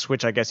Express,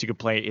 which I guess you could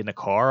play in a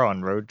car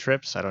on road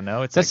trips. I don't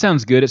know. That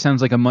sounds good. It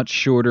sounds like a much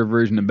shorter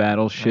version of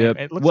Battleship.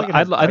 It looks like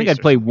I think I'd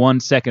play 1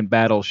 second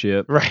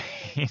Battleship. Right.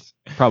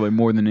 Probably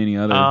more than any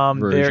other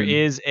version. There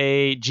is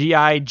a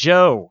G.I.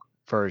 Joe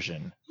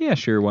version. Yeah,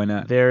 sure, why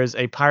not? There's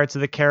a Pirates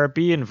of the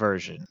Caribbean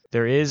version.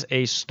 There is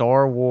a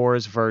Star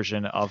Wars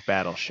version of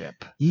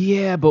Battleship.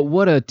 Yeah, but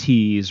what a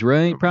tease,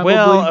 right? Probably.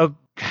 Well,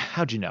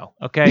 how'd you know?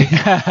 Okay.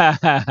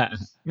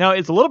 No,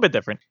 it's a little bit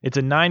different. It's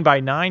a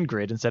 9x9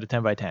 grid instead of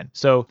 10x10.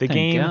 So the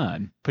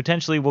game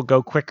potentially will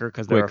go quicker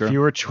because there are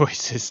fewer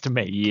choices to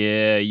make.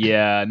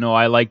 Yeah. No,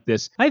 I like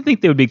this. I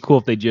think it would be cool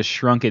if they just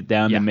shrunk it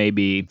down to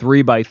maybe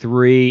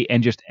 3x3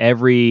 and just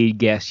every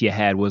guess you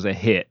had was a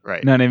hit.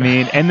 Right. Know what I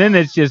mean? And then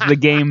it's just the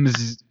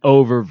game's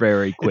over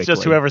very quickly. It's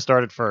just whoever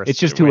started first. It's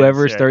just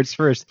whoever starts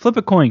first. Flip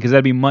a coin because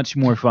that'd be much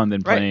more fun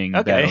than playing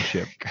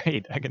Battleship.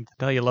 Great. I can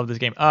tell you love this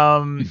game.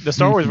 The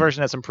Star Wars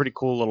version has some pretty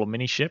cool little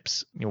mini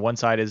ships. One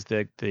side is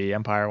the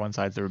Empire, one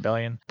side's the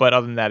Rebellion. But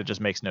other than that, it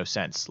just makes no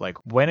sense. Like,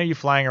 when are you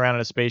flying around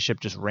in a spaceship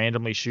just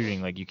randomly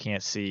shooting? Like, you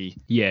can't see.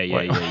 Yeah.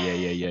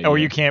 Or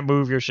you can't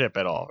move your ship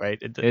at all, right?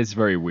 It's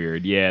very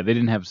weird. Yeah, they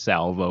didn't have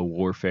salvo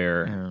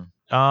warfare.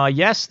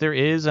 Yes, there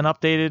is an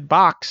updated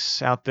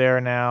box out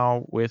there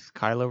now with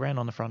Kylo Ren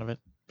on the front of it.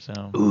 So,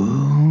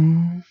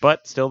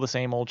 but still the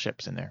same old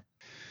ships in there.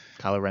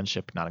 Kylo Ren's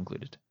ship not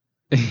included.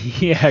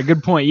 Yeah,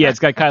 good point. Yeah, it's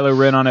got Kylo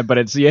Ren on it, but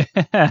it's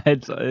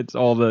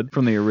all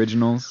from the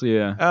originals.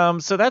 Yeah.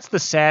 So that's the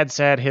sad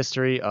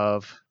history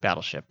of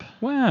Battleship.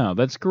 Wow,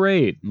 that's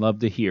great. Love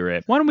to hear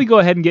it. Why don't we go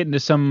ahead and get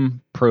into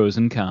some pros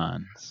and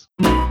cons?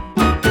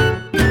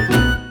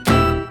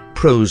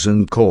 Pros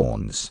and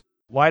cons.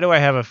 Why do I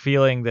have a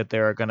feeling that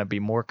there are going to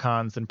be more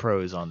cons than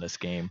pros on this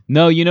game?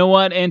 No, you know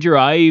what, Andrew?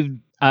 I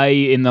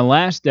in the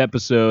last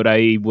episode,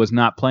 I was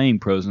not playing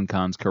pros and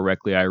cons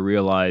correctly. I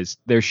realized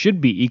there should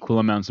be equal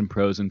amounts of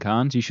pros and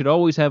cons. You should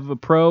always have a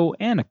pro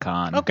and a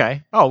con.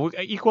 Okay. Oh,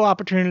 equal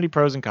opportunity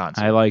pros and cons.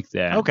 I like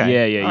that.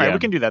 Okay. Yeah. All right, we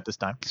can do that this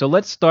time. So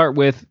let's start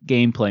with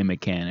gameplay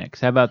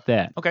mechanics. How about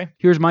that? Okay.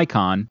 Here's my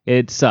con.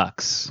 It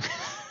sucks.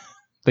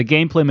 The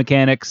gameplay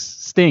mechanics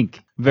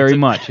stink very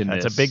much in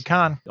this. That's a big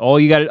con. All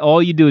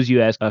you do is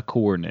you ask a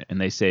coordinate, and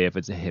they say if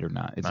it's a hit or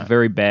not. It's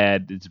very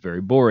bad. It's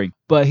very boring.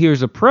 But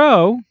here's a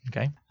pro.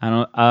 Okay.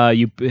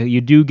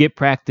 You do get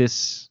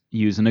practice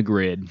using a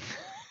grid.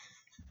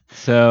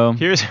 So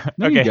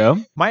there you go.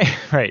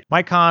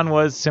 My con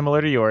was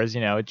similar to yours.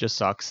 It just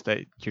sucks that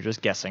you're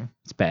just guessing.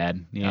 It's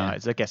bad. Yeah.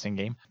 It's a guessing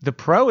game. The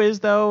pro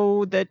is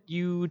though that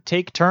you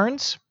take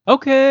turns.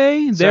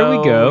 Okay, there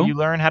we go. You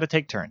learn how to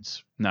take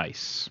turns.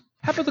 Nice.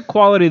 How about the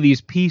quality of these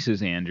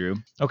pieces, Andrew?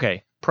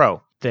 Okay,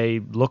 pro. They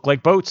look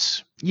like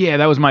boats. Yeah,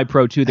 that was my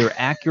pro too. They're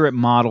accurate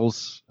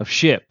models of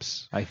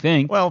ships, I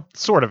think. Well,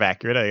 sort of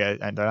accurate.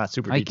 They're not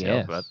super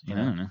detailed, but I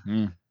don't know.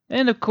 Yeah.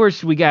 And of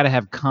course, we got to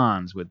have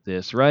cons with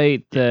this,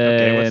 right?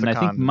 Okay, what's the and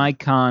con? I think my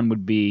con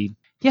would be,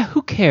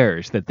 who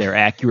cares that they're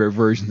accurate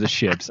versions of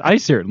ships? I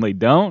certainly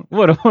don't.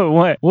 What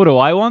do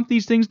I want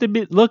these things to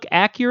look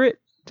accurate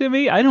to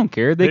me? I don't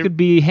care. They could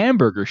be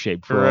hamburger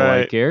shaped for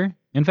all I care.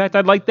 In fact,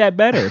 I'd like that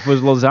better if it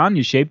was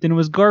lasagna shaped and it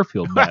was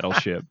Garfield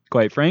Battleship,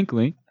 quite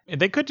frankly.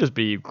 They could just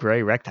be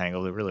gray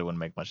rectangles. It really wouldn't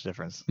make much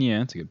difference. Yeah,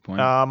 that's a good point.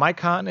 My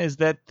con is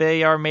that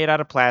they are made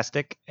out of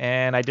plastic,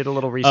 and I did a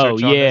little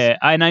research on this.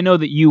 And I know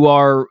that you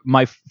are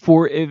my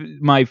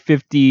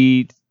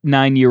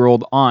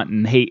 59-year-old aunt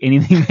and hate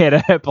anything made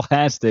out of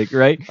plastic,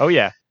 right? Oh,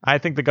 yeah. I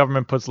think the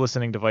government puts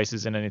listening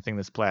devices in anything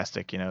that's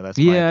plastic. That's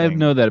my thing. I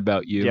know that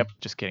about you. Yep.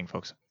 Just kidding,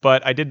 folks.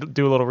 But I did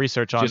do a little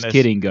research on this. Just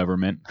kidding,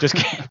 government. Just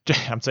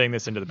kidding. I'm saying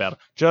this into the battle.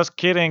 Just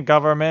kidding,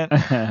 government.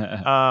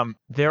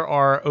 There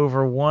are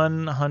over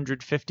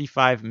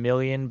 155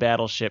 million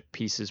Battleship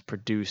pieces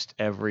produced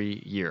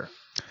every year.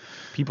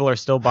 People are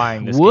still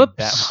buying this game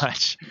that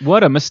much.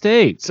 What a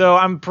mistake. So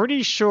I'm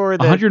pretty sure that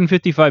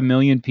 155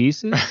 million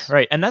pieces?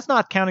 Right. And that's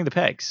not counting the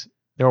pegs.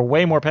 There are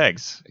way more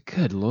pegs.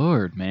 Good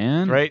Lord,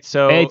 man. Right?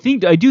 So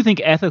I do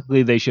think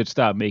ethically they should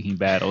stop making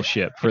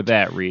Battleship for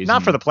that reason.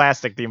 Not for the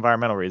plastic, the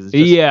environmental reasons.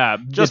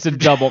 Just a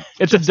double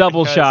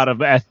shot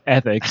of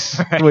ethics,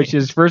 right. Which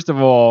is, first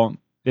of all,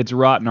 it's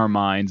rotting our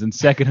minds, and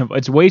second of all,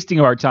 it's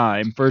wasting our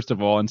time, first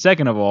of all, and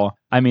second of all,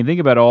 I mean, think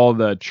about all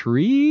the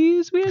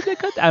trees we had to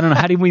cut. I don't know,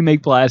 how did we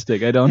make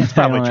plastic? I don't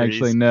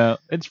actually know.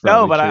 It's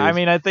probably but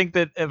trees. I think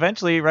that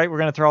eventually, right, we're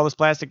going to throw all this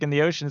plastic in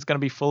the ocean. It's going to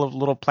be full of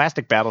little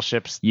plastic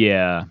battleships.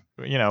 Yeah.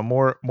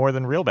 More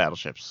than real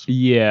battleships.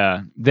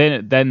 Yeah.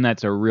 Then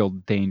that's a real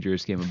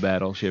dangerous game of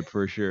Battleship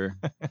for sure.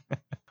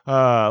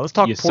 Let's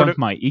talk. You sunk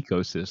my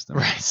ecosystem.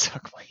 Right,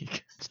 sunk my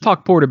ecosystem. Let's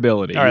talk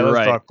portability. All right,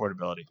 let's talk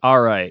portability.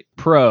 All right,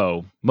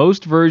 pro.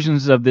 Most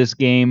versions of this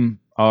game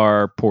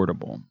are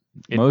portable.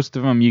 Most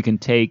of them you can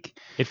take.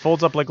 It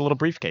folds up like a little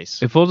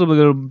briefcase. It folds up like a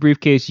little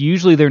briefcase.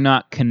 Usually they're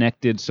not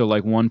connected, so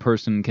like one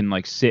person can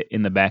like sit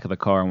in the back of the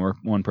car and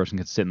one person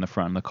can sit in the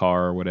front of the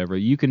car or whatever.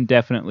 You can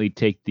definitely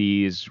take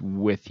these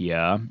with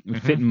you.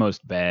 Fit in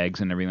most bags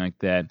and everything like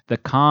that. The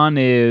con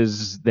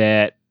is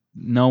that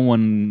no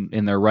one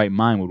in their right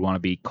mind would want to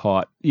be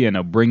caught,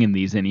 bringing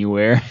these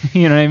anywhere.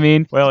 You know what I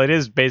mean? Well,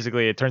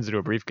 it turns into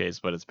a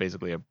briefcase, but it's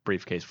basically a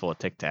briefcase full of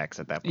Tic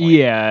Tacs at that point.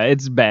 Yeah,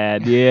 it's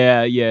bad.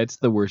 Yeah, it's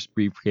the worst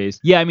briefcase.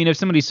 Yeah, I mean, if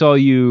somebody saw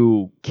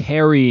you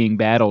carrying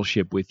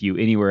Battleship with you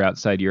anywhere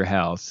outside your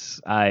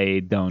house,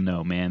 I don't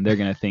know, man. They're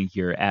going to think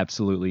you're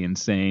absolutely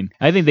insane.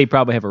 I think they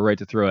probably have a right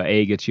to throw an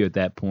egg at you at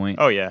that point.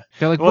 Oh, yeah.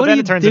 They're like, well, what then are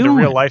you it turns doing? into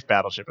real life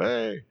Battleship.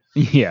 Hey.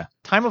 Yeah.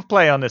 Time of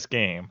play on this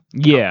game.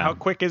 Yeah. How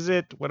quick is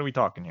it? What are we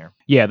talking here?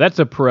 Yeah, that's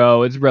a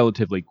pro. It's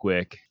relatively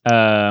quick.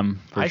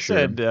 I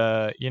said,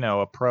 a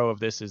pro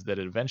of this is that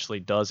it eventually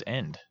does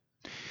end.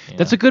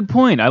 That's a good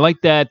point. I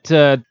like that.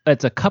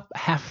 That's a cup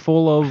half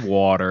full of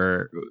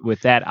water with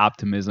that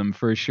optimism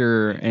for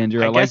sure,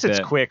 Andrew. I guess like it's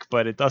that. quick,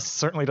 but it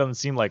certainly doesn't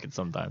seem like it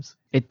sometimes.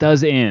 It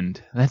does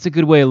end. That's a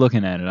good way of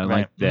looking at it. I Right.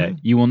 like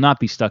that. You will not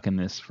be stuck in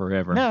this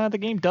forever. No, the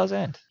game does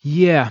end.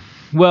 Yeah.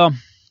 Well,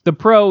 the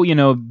pro,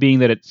 being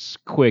that it's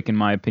quick, in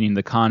my opinion.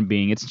 The con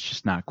being it's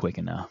just not quick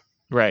enough.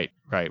 Right.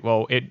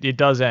 Well, it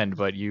does end,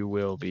 but you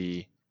will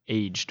be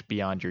aged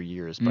beyond your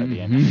years by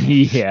the end of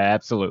the game. Yeah,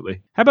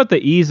 absolutely. How about the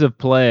ease of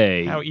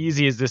play? How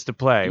easy is this to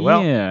play?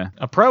 Well, yeah.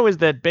 A pro is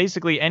that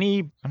basically I'm not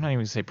even going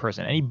to say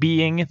person, any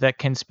being that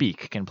can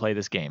speak can play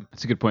this game.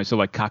 That's a good point. So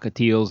like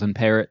cockatiels and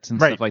parrots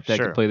and Right, stuff like that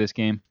sure. can play this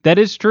game. That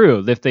is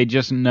true. If they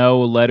just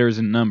know letters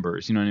and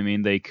numbers, you know what I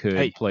mean? They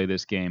could play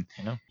this game.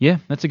 Yeah,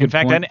 that's a good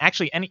point. In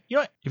fact,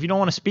 if you don't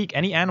want to speak,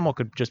 any animal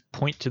could just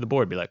point to the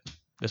board, be like,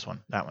 this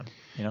one, that one.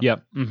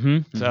 Yep.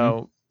 Mm-hmm.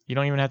 So you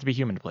don't even have to be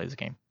human to play this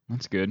game.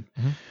 That's good.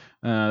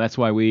 That's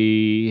why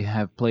we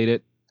have played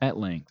it at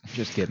length.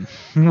 Just kidding.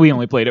 We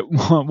only played it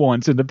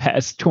once in the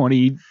past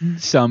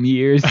 20-some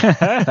years.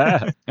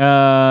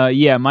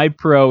 Yeah, my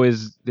pro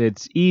is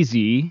it's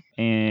easy,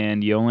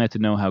 and you only have to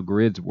know how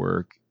grids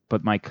work.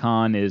 But my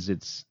con is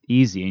it's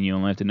easy, and you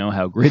only have to know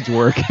how grids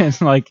work.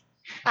 It's like...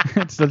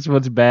 that's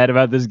what's bad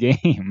about this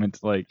game.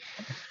 It's like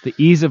the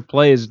ease of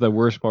play is the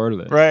worst part of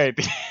it. Right.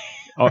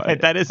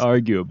 Right, that is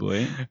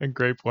arguably a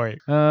great point.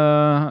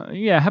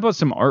 Yeah. How about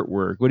some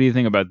artwork? What do you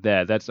think about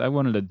that? I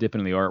wanted to dip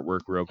into the artwork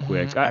real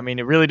quick. I mean,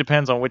 it really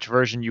depends on which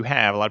version you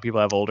have. A lot of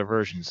people have older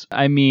versions.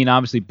 I mean,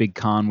 obviously, big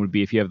con would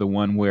be if you have the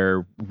one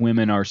where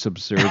women are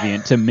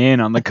subservient to men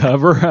on the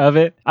cover of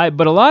it.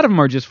 But a lot of them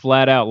are just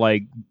flat out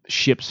like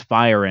ships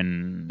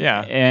firing.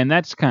 Yeah, and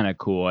that's kind of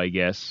cool, I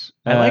guess.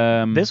 I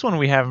like this one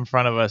we have in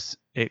front of us.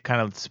 It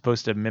kind of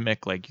supposed to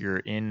mimic like you're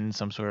in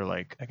some sort of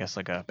like, I guess,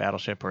 like a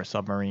battleship or a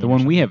submarine. The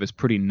one we have is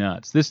pretty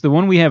nuts. The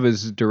one we have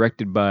is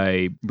directed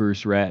by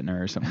Bruce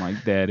Ratner or something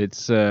like that.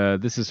 It's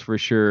this is for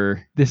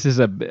sure. This is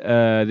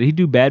did he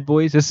do Bad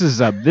Boys? This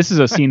is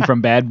a scene from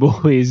Bad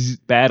Boys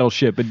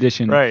Battleship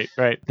Edition. Right.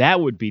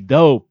 That would be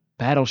dope.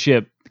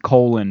 Battleship :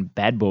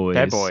 Bad Boys.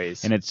 Bad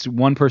Boys. And it's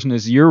one person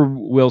is you're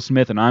Will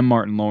Smith and I'm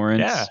Martin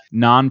Lawrence. Yeah.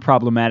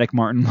 Non-problematic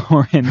Martin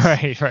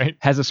Lawrence. Right.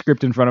 Has a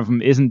script in front of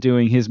him, isn't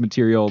doing his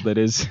material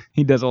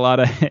he does a lot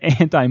of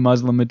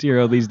anti-Muslim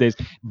material these days.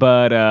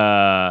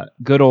 But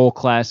good old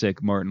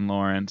classic Martin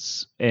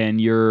Lawrence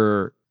and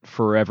your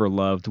forever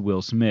loved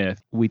Will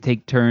Smith. We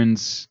take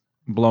turns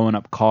blowing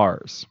up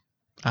cars.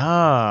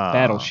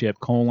 Battleship :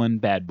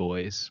 Bad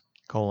Boys.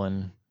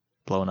 Blowing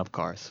up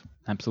cars.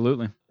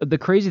 Absolutely. The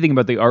crazy thing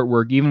about the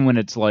artwork, even when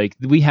it's like,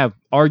 we have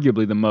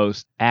arguably the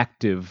most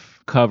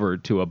active cover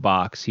to a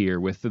box here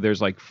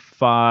there's like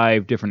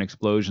 5 different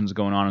explosions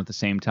going on at the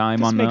same time.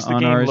 This makes the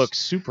game ours. look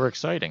super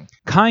exciting.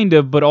 Kind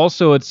of, but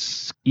also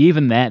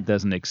even that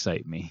doesn't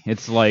excite me.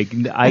 It's like,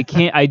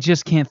 I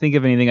just can't think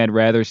of anything I'd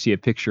rather see a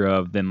picture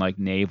of than like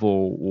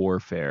naval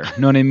warfare.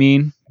 You know what I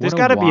mean? There's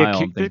got to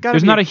be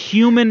There's not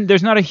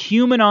a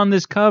human on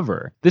this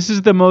cover. This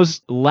is the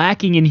most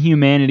lacking in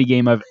humanity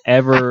game I've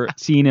ever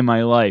seen in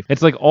my life.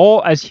 It's like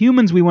as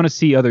humans we want to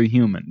see other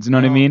humans. You know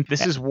what I mean?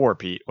 This is war,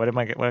 Pete. What can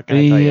I tell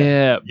you?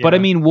 Yeah, but I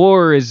mean,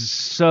 war is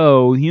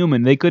so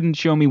human. They couldn't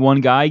show me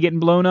one guy getting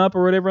blown up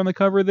or whatever on the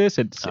cover of this.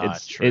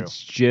 It's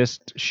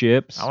just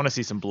ships. I want to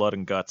see some blood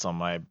and guts on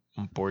my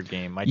board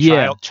game. My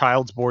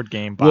child's board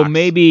game box. Well,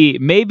 maybe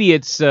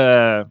it's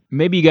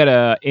maybe you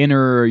gotta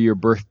enter your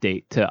birth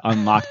date to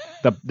unlock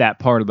that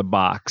part of the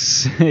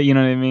box. You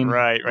know what I mean?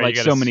 Right. Like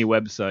so many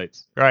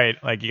websites. Right.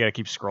 Like you gotta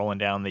keep scrolling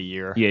down the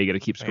year. Yeah, you gotta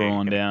keep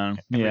scrolling down.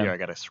 Every year I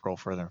gotta scroll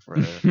further and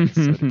further. It's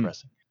so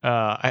depressing.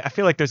 I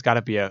feel like there's got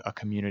to be a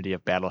community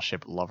of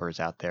Battleship lovers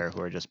out there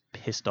who are just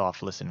pissed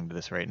off listening to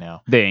this right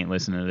now. They ain't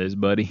listening to this,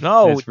 buddy.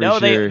 No,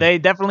 sure. they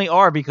definitely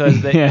are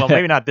because well,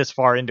 maybe not this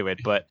far into it,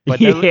 but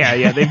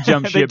yeah, they've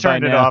jumped ship. They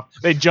turned it off.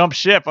 They jumped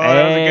ship. Oh,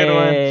 that was a good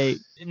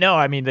one. No,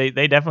 I mean they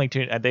definitely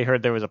tuned. They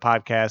heard there was a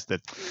podcast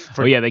that.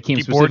 They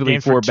came specifically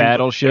for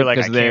Battleship. They're like,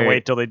 I can't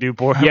wait till they do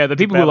board. Yeah, the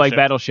people who like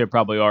Battleship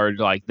probably are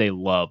like they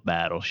love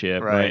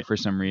Battleship, right? For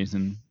some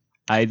reason,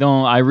 I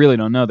really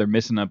don't know. They're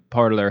missing a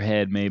part of their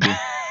head, maybe.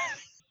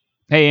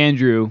 Hey,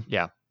 Andrew.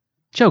 Yeah.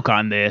 Choke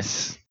on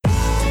this.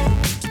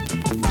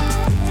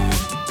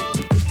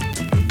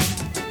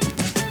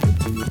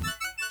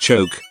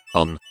 Choke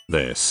on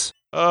this.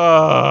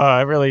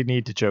 I really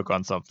need to choke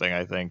on something,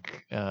 I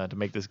think, to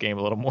make this game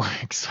a little more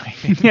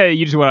exciting. Yeah,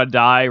 you just want to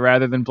die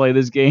rather than play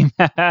this game.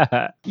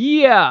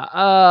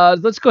 Yeah,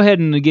 let's go ahead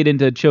and get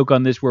into Choke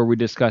on This, where we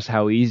discuss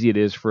how easy it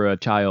is for a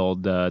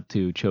child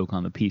to choke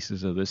on the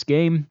pieces of this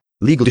game.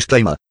 Legal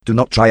disclaimer, do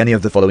not try any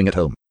of the following at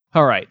home.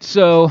 All right,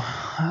 so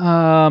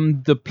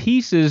the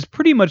pieces,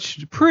 pretty much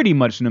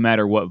no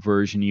matter what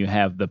version you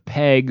have, the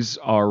pegs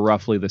are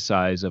roughly the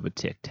size of a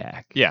Tic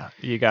Tac. Yeah,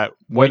 you got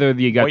Whether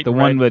you got white the and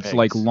one red that's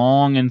like pegs.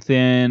 long and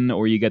thin,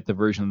 or you get the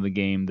version of the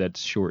game that's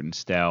short and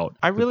stout.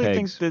 I the really think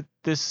pegs- that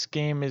this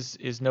game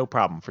is no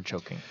problem for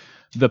choking.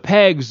 the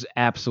pegs You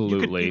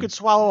absolutely. could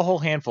swallow a whole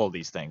handful of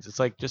these things. It's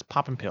like just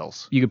popping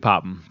pills. You could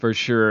pop them for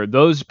sure.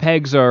 Those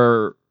pegs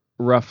are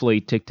roughly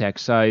Tic Tac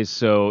size.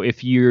 So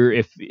if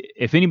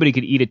anybody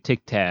could eat a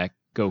Tic Tac,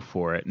 go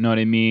for it. Know what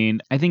I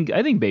mean? I think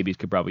babies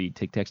could probably eat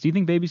Tic Tacs. Do you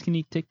think babies can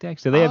eat Tic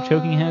Tacs? Do they have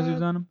choking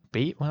hazards on them?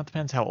 Well, it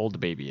depends how old the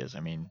baby is. I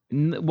mean,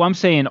 Well,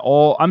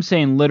 I'm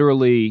saying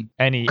literally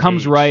any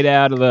comes age. right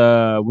out of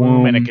the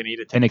womb and it can eat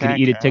a Tic Tac. and it can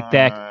eat a Tic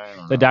Tac. I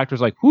don't The know.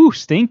 doctor's like, whoo,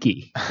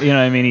 stinky. You know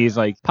what I mean? He's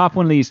like, pop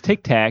one of these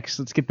Tic Tacs.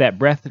 Let's get that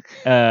breath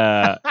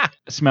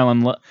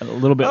smelling a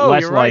little bit Oh,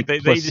 less you're right. like They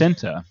just-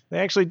 placenta. They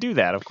actually do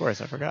that. Of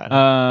course, I forgot.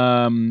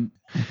 Um,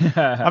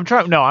 I'm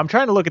trying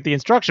to look at the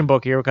instruction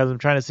book here because I'm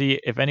trying to see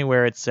if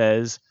anywhere it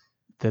says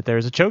that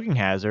there's a choking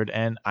hazard,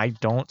 and I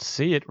don't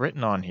see it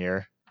written on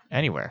here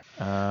anywhere.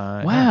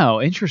 No. wow,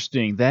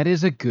 interesting. That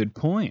is a good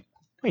point.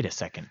 Wait a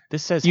second.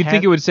 This says You'd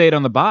think it would say it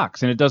on the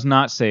box, and it does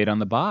not say it on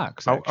the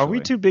box. Are we actually.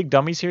 two big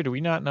dummies here? Do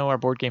we not know our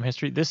board game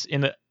history? This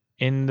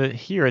in the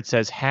here it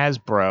says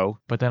Hasbro,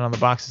 but then on the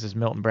box it says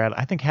Milton Bradley.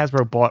 I think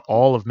Hasbro bought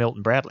all of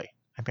Milton Bradley.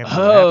 I think that's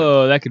what happened.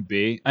 Oh, that could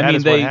be. That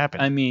is what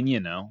happened. I mean, you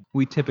know,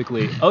 we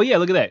typically. Oh yeah,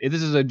 look at that.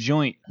 This is a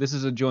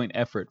joint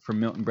effort from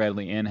Milton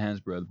Bradley and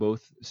Hasbro.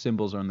 Both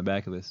symbols are on the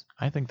back of this.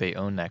 I think they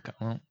own that.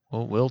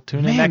 Well, we'll tune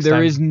in Man, next there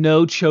time. is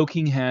no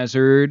choking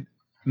hazard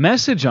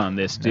message on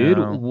this, dude.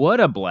 No. What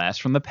a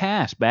blast from the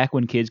past, back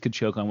when kids could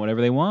choke on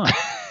whatever they want.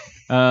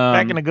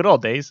 Back in the good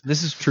old days.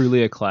 This is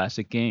truly a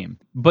classic game.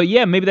 But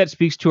yeah, maybe that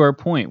speaks to our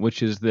point,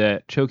 which is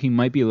that choking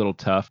might be a little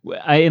tough.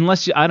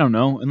 Unless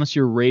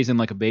you're raising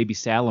like a baby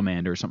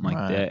salamander or something like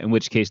Right. that, in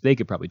which case they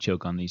could probably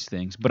choke on these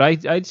things. But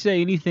I'd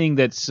say anything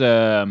that's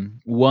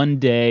 1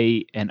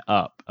 day and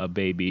up, a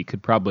baby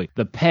could probably.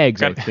 The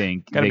pegs, I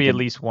think, Got to they be could- at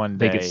least 1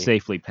 day they could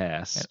safely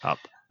pass. and up.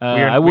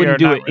 I We wouldn't are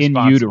do not it in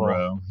responsible.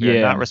 utero. We are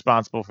Yeah. not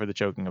responsible for the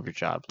choking of your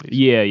child, please.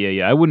 Yeah.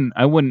 I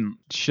wouldn't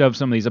shove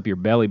some of these up your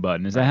belly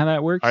button. Is that how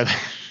that works? Are they-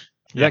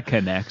 That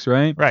connects,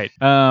 right? Right.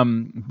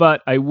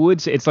 But I would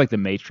say it's like the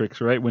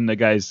Matrix, right? When the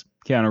guy's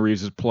Keanu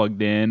Reeves is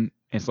plugged in,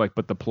 it's like,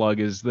 but the plug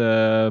is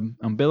the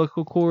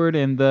umbilical cord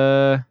and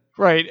the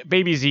Right.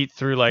 Babies eat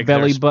through like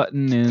belly their,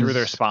 button is through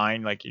their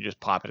spine. Like you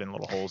just pop it in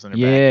little holes in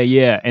their back.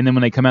 Yeah. And then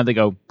when they come out, they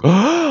go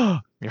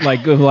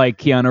like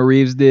Keanu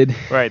Reeves did.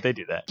 Right. They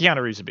do that.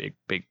 Keanu Reeves is a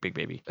big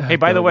baby. Hey,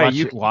 by the way,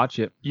 watch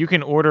it. you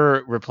can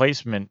order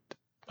replacement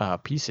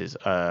pieces,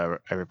 a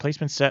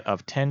replacement set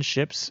of 10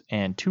 ships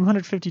and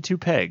 252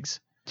 pegs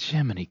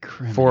Jiminy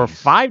Crimmins. for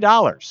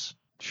 $5.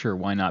 Sure,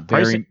 why not?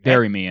 Pricing-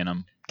 Bury me in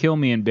them. Kill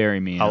me and bury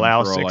me in 'em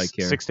Allow for all I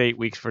care. 6 to 8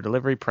 weeks for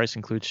delivery. Price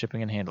includes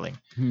shipping and handling.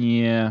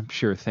 Yeah,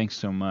 sure. Thanks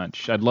so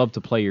much. I'd love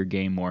to play your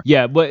game more.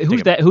 Yeah, but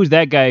who's Take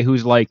that guy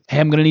who's like, hey,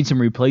 I'm gonna need some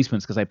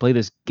replacements because I play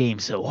this game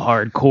so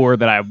hardcore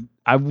that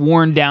I've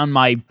worn down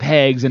my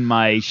pegs and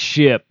my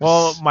ships.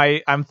 Well,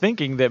 I'm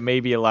thinking that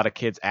maybe a lot of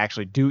kids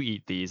actually do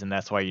eat these, and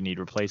that's why you need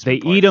they replacement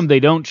eat parts. them, they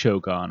don't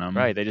choke on them.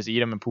 Right. They just eat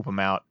them and poop them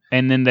out.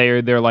 And then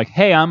they're like,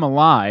 hey, I'm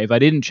alive. I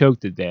didn't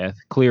choke to death,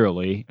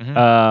 clearly.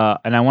 Mhm.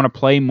 And I want to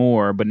play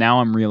more, but now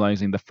I'm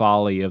realizing the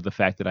folly of the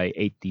fact that I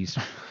ate these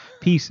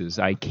pieces.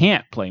 I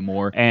can't play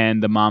more.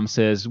 And the mom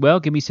says, well,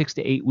 give me 6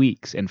 to 8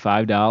 weeks and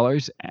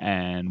 $5,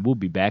 and we'll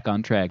be back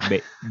on track,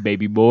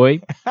 baby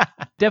boy.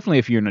 Definitely,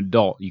 if you're an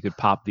adult, you could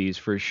pop these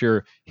for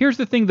sure. Here's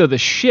the thing, though, the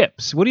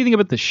ships. What do you think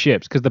about the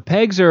ships? Because the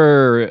pegs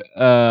are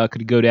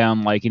could go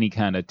down like any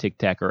kind of Tic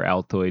Tac or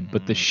Altoid,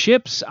 but the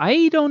ships,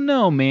 I don't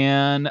know,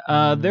 man.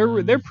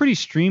 They're pretty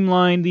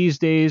streamlined these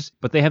days,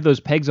 but they have those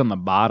pegs on the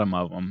bottom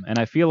of them, and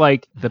I feel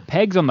like the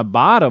pegs on the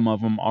bottom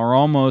of them are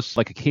almost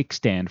like a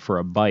kickstand for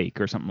a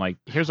bike or something like.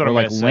 Here's what Or I'm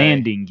like gonna say.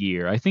 landing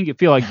gear. I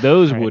feel like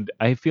those Right. would.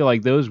 I feel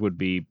like those would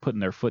be putting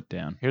their foot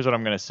down. Here's what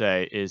I'm going to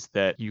say is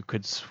that you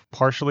could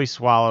partially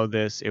swallow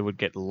this. It would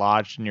get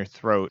lodged in your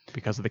throat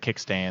because of the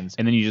kickstands.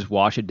 And then you just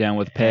wash it down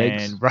with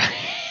pegs. And, right.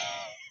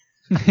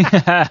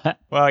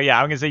 Well, yeah,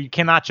 I'm gonna say you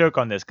cannot choke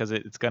on this because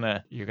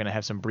you're gonna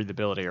have some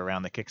breathability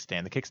around the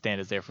kickstand. The kickstand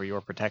is there for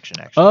your protection,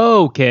 actually.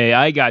 Okay,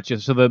 I got you.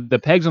 So the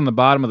pegs on the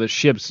bottom of the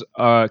ships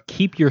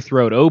keep your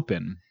throat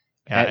open,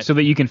 so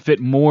that you can fit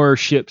more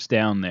ships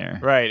down there.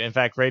 Right. In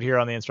fact, right here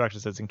on the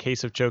instructions, it says, in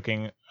case of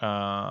choking,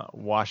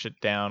 wash it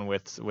down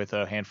with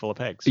a handful of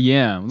pegs.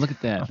 Yeah, look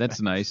at that.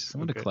 That's nice. So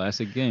what a good.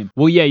 classic game.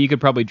 Well, yeah, you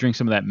could probably drink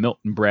some of that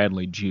Milton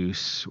Bradley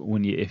juice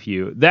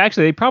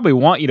they probably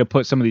want you to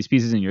put some of these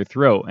pieces in your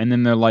throat, and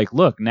then they're like,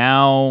 look,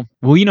 now,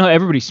 well, you know how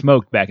everybody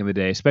smoked back in the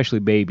day, especially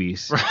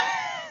babies.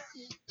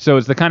 So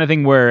it's the kind of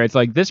thing where it's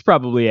like, this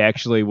probably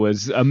actually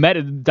was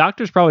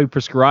doctors probably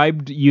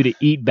prescribed you to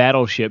eat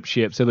Battleship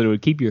ship so that it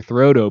would keep your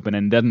throat open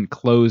and doesn't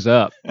close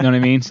up. You know what I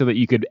mean? So that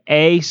you could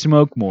A,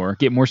 smoke more,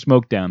 get more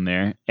smoke down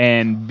there,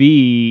 and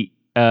B,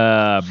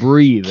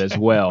 breathe as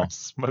well.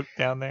 Smoke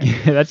down there.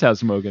 That's how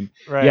smoking.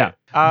 Right. Yeah.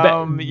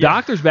 Yeah.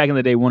 Doctors back in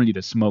the day wanted you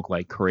to smoke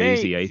like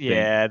crazy, I think.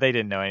 Yeah, they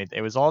didn't know anything.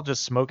 It was all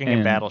just smoking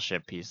and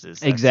Battleship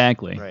pieces.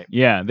 Exactly. Right.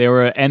 Yeah, they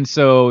were, and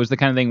so it was the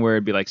kind of thing where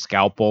it'd be like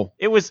scalpel,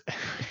 It was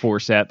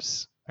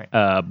forceps,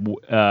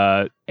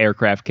 right.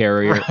 Aircraft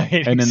carrier,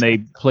 Right, and then they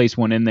place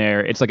one in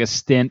there. It's like a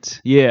stent.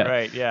 Yeah.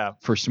 Right, yeah.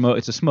 For smoke,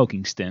 it's a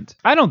smoking stint.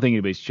 I don't think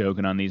anybody's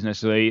choking on these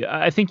necessarily.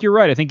 I think you're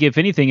right. I think if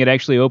anything, it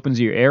actually opens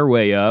your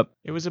airway up.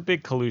 It was a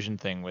big collusion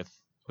thing with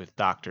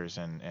doctors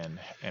and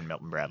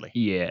Milton Bradley.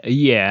 Yeah,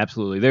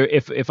 absolutely.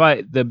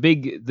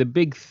 The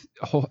big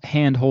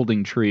hand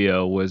holding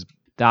trio was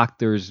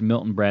doctors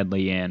Milton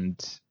Bradley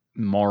and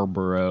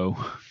Marlboro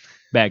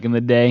back in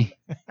the day.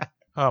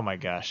 Oh my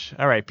gosh.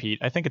 All right, Pete.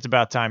 I think it's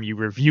about time you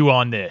review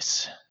on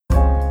this.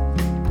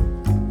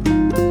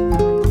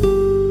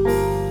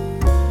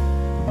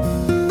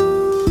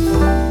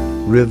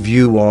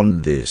 Review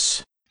on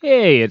this.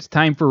 Hey, it's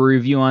time for a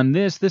review on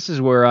this. This is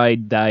where I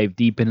dive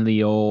deep into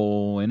the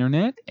old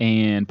internet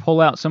and pull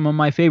out some of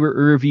my favorite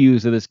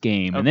reviews of this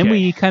game. And then Okay.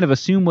 we kind of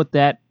assume what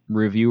that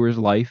reviewer's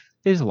life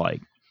is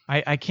like.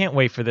 I can't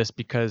wait for this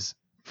because,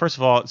 first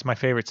of all, it's my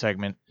favorite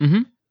segment.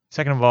 Mhm.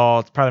 Second of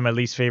all, it's probably my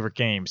least favorite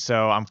game.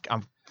 So I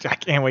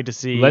can't wait to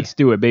see. Let's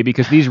do it, baby,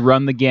 because these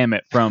run the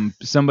gamut from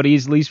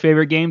somebody's least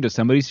favorite game to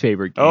somebody's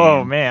favorite game.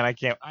 Oh man, I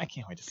can't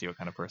wait to see what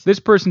kind of person. This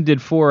person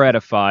did 4 out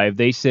of 5.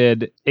 They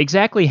said,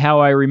 exactly how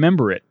I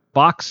remember it.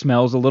 Box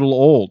smells a little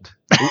old.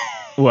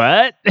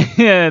 What?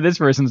 Yeah, this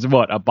person's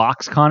what? A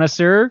box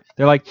connoisseur?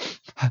 They're like,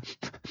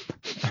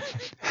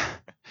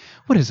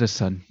 what is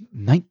this, a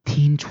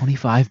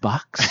 1925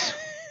 box?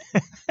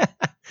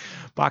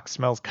 Box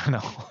smells kind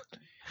of old.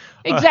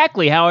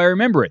 Exactly how I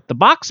remember it. The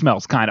box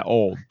smells kind of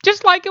old,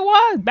 just like it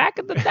was back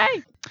in the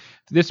day.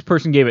 This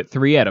person gave it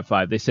 3 out of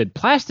 5. They said,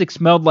 plastic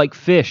smelled like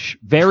fish.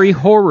 Very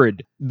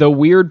horrid. The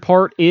weird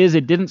part is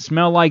it didn't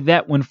smell like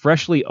that when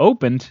freshly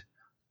opened.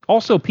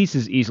 Also,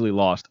 pieces easily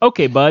lost.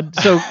 Okay, bud.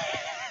 So,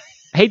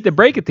 hate to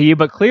break it to you,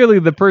 but clearly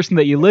the person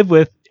that you live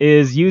with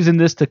is using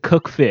this to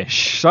cook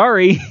fish.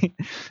 Sorry.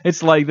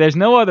 It's like there's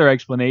no other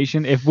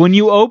explanation. If when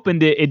you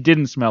opened it, it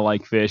didn't smell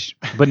like fish,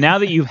 but now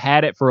that you've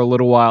had it for a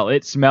little while,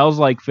 it smells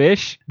like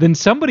fish, then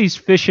somebody's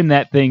fishing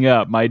that thing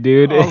up, my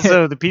dude.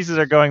 Also, the pieces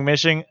are going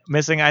missing.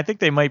 I think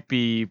they might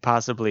be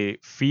possibly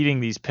feeding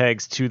these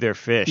pegs to their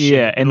fish.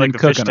 Yeah, and like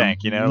then the fish cooking them.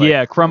 tank, you know?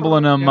 Yeah,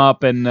 crumbling them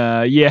up and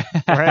yeah.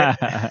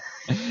 Right.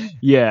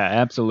 Yeah,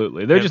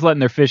 absolutely. They're just letting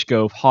their fish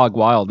go hog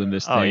wild in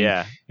this thing. Oh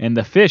yeah. And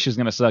the fish is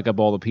going to suck up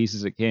all the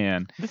pieces it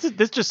can.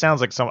 This just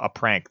sounds like a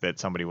prank that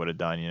somebody would have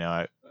done, you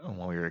know,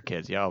 when we were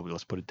kids. Yeah,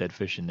 let's put a dead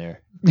fish in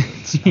there.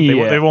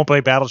 They won't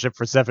play Battleship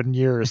for 7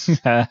 years.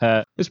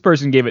 This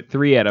person gave it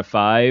 3 out of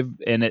 5,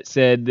 and it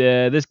said,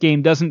 this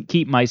game doesn't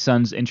keep my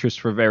son's interest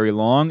for very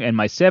long, and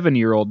my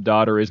 7-year-old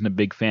daughter isn't a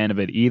big fan of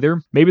it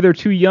either. Maybe they're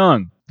too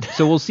young,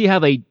 so we'll see how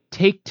they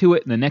take to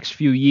it in the next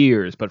few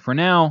years, but for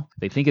now,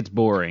 they think it's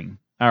boring.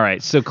 All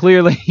right, so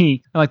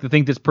clearly, I like to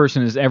think this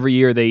person is every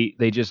year they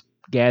just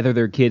gather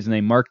their kids and they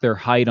mark their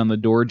height on the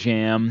door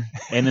jamb,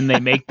 and then they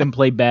make them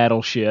play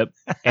Battleship,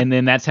 and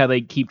then that's how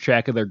they keep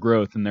track of their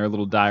growth in their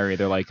little diary.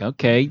 They're like,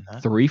 okay,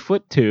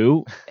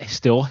 3'2",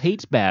 still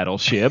hates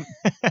Battleship,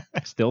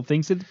 still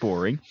thinks it's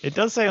boring. It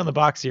does say on the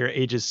box here,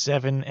 ages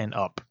 7 and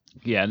up.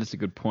 Yeah, that's a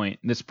good point.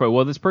 This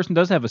person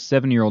does have a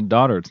 7-year-old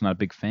daughter. It's not a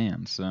big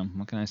fan, so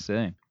what can I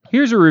say?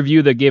 Here's a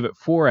review that gave it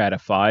 4 out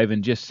of 5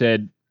 and just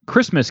said,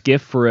 Christmas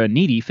gift for a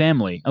needy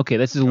family. Okay,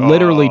 this is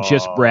literally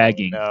just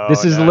bragging.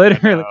 This is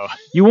literally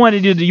you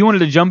wanted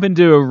to jump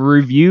into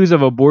reviews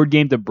of a board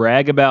game to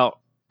brag about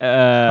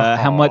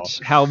how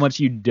much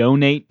you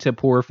donate to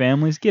poor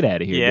families. Get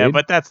out of here. Yeah, dude.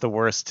 but that's the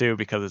worst too,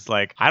 because it's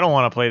like, I don't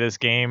want to play this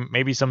game.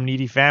 Maybe some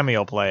needy family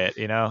will play it,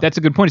 you know? That's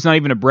a good point. It's not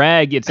even a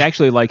brag. It's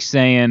actually like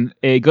saying,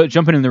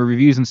 jumping in the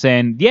reviews and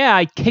saying, yeah,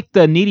 I kicked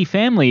a needy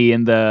family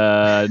in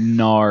the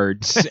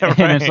nards. Right.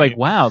 And it's like,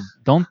 wow,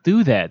 don't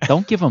do that.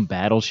 Don't give them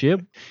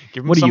Battleship.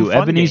 Give 'em What are some you,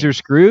 fun Ebenezer game.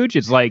 Scrooge?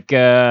 It's like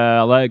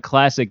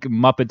classic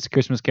Muppets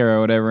Christmas Carol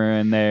or whatever,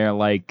 and they're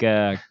like,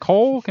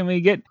 Cole, can we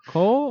get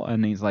Cole?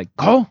 And he's like,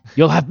 Cole,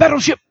 you'll have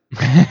Battleship.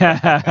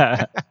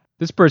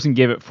 This person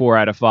gave it 4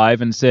 out of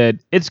 5 and said,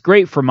 it's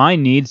great for my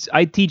needs.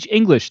 I teach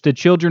English to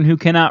children who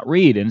cannot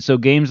read, and so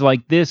games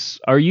like this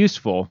are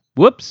useful.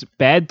 Whoops,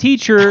 bad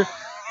teacher.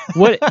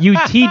 What,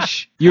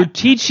 you're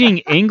teaching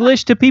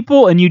English to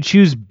people and you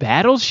choose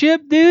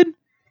Battleship, dude?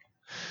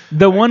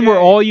 The one where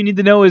all you need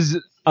to know is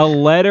a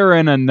letter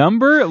and a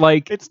number?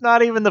 Like, It's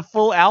not even the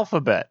full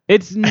alphabet.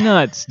 it's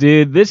nuts,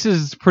 dude. This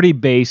is pretty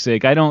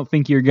basic. I don't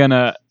think you're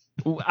gonna.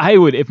 I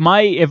would if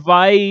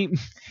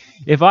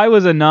I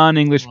was a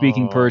non-English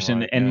speaking Oh, person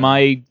my and God.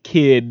 my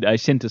kid I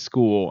sent to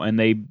school and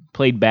they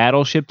played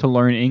Battleship to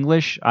learn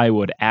English, I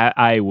would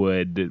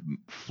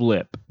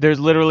flip. There's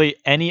literally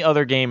any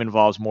other game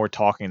involves more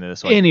talking than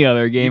this one. Any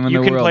other game in you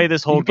the can world. play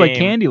this whole you can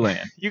game. play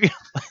Candyland.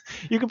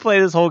 You can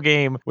play this whole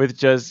game with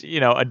just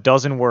a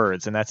dozen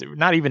words, and that's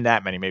not even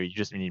that many. Maybe you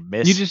just need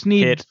miss. You just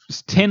need hit,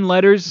 10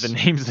 letters the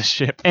names of the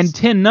ships and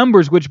 10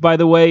 numbers, which, by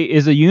the way,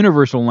 is a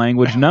universal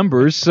language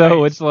numbers.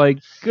 So Right. it's like,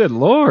 good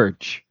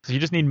lord. So you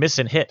just need miss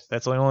and hit.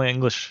 That's the only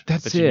English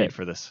That's that you it. need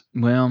for this.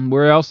 Well,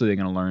 where else are they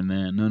going to learn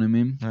that? Know what I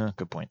mean?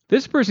 Good point.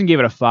 This person gave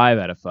it a 5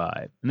 out of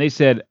 5. And they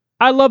said,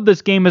 I loved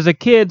this game as a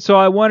kid, so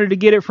I wanted to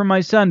get it for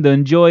my son to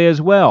enjoy as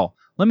well.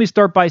 Let me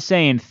start by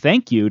saying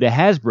thank you to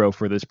Hasbro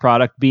for this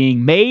product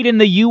being made in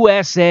the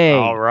USA.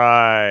 All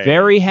right.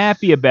 Very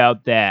happy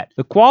about that.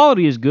 The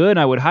quality is good, and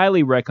I would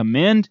highly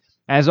recommend.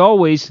 As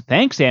always,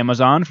 thanks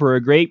Amazon for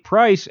a great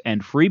price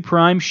and free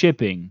Prime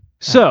shipping.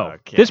 So,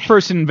 Okay. this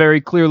person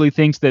very clearly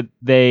thinks that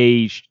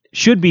they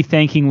should be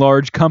thanking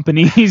large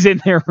companies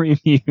in their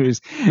reviews.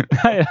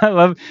 I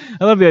love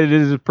the idea that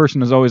this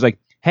person is always like,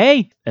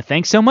 hey,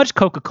 thanks so much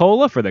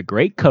Coca-Cola for the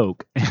great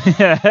Coke.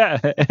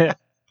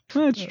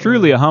 It's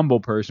truly a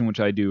humble person, which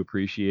I do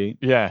appreciate.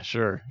 Yeah,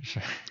 sure.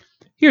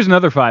 Here's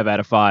another 5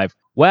 out of 5.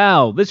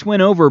 Wow, this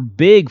went over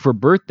big for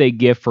birthday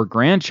gift for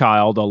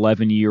grandchild,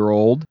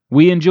 11-year-old.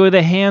 We enjoy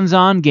the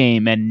hands-on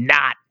game and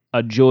not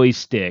a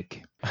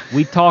joystick.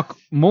 We talk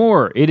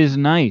more. It is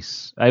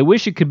nice. I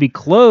wish it could be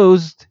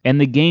closed and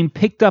the game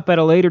picked up at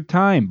a later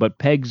time, but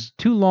Peg's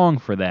too long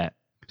for that.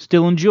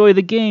 Still enjoy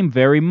the game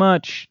very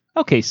much.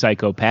 Okay,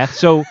 psychopath.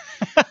 So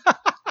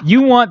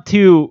you want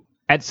to,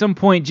 at some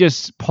point,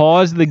 just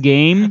pause the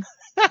game,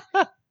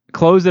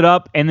 close it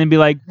up, and then be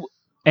like,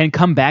 and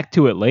come back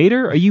to it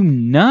later? Are you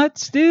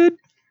nuts, dude?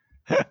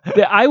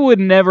 I would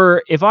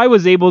never, if I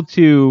was able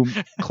to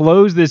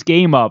close this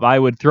game up, I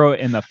would throw it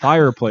in the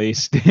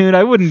fireplace, dude.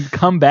 I wouldn't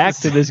come back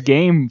to this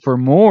game for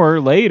more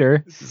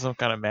later. This is some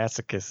kind of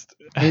masochist.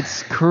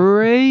 It's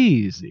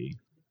crazy.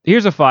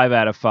 Here's a 5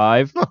 out of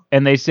 5.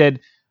 And they said,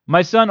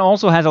 my son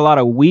also has a lot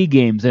of Wii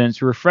games, and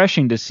it's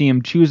refreshing to see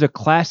him choose a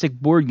classic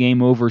board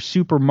game over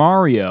Super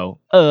Mario.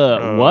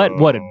 What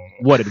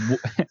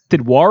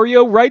did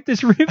Wario write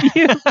this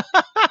review?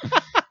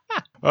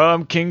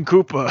 King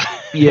Koopa.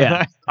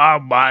 Yeah. Oh,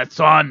 my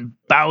son,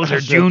 Bowser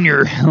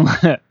Jr.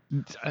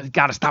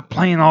 Gotta stop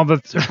playing all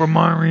the Super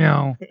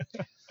Mario.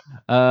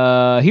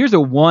 Here's a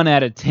 1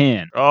 out of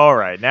 10. All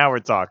right, now we're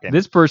talking.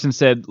 This person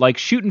said, like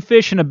shooting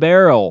fish in a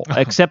barrel,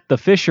 except the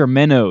fish are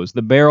minnows.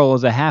 The barrel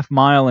is a half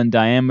mile in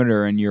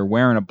diameter and you're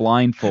wearing a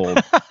blindfold.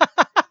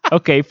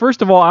 Okay,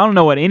 first of all, I don't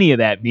know what any of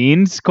that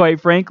means, quite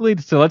frankly,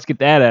 so let's get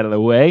that out of the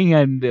way.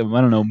 I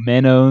don't know,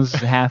 minnows,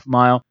 half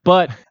mile.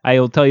 But I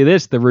will tell you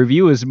this, the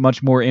review is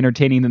much more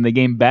entertaining than the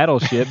game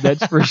Battleship,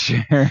 that's for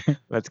sure.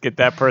 Let's get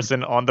that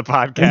person on the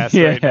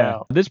podcast right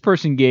now. This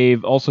person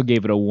also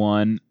gave it a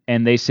 1,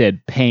 and they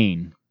said,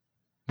 pain.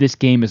 This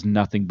game is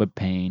nothing but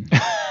pain.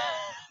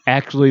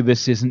 Actually,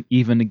 this isn't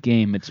even a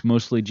game. It's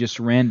mostly just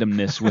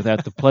randomness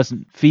without the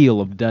pleasant feel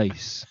of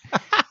dice.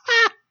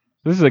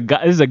 This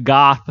is a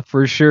goth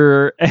for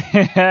sure.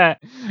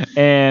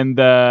 And The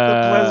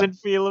pleasant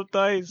feel of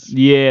dice.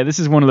 yeah, this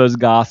is one of those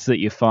goths that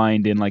you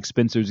find in like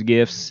Spencer's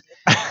Gifts.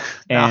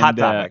 A hot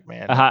topic,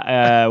 man.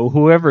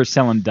 Whoever's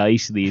selling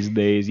dice these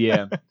days,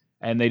 yeah.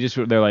 And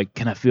they're like,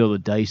 "Can I feel the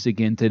dice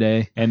again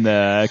today?" And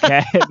the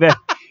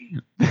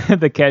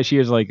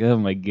cashier's like, "Oh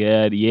my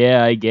god,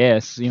 yeah, I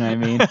guess." You know what I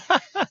mean?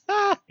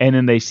 And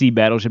then they see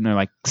Battleship and they're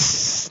like,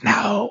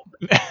 "No,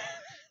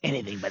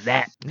 anything but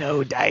that.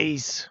 No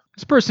dice."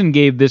 This person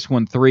gave this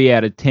one 3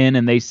 out of 10,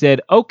 and they said,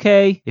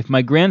 okay, if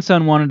my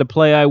grandson wanted to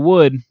play, I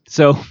would.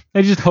 So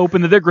they're just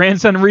hoping that their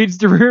grandson reads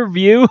the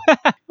review.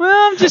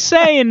 Well, I'm just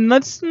saying,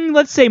 let's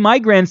say my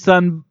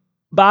grandson,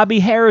 Bobby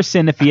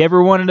Harrison, if he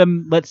ever wanted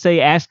to, let's say,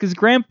 ask his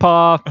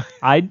grandpa,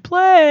 I'd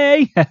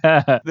play.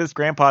 This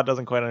grandpa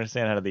doesn't quite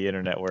understand how the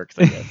internet works,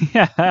 I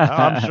guess.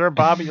 I'm sure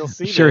Bobby will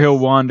see Sure this. he'll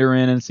wander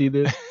in and see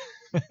this.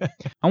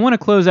 I want to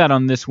close out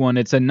on this one.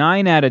 It's a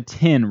 9 out of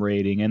 10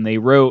 rating, and they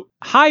wrote,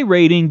 high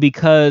rating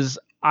because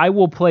I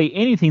will play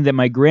anything that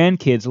my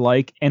grandkids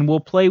like and will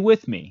play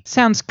with me.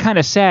 Sounds kind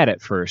of sad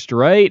at first,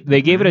 right?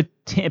 They gave it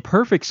a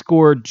perfect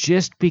score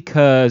just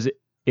because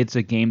it's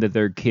a game that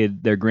their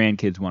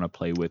grandkids want to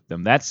play with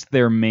them. That's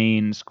their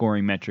main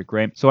scoring metric,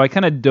 right? So I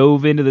kind of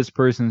dove into this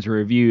person's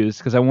reviews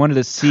because I wanted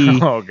to see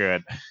Oh,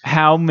 good.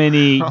 how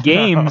many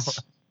games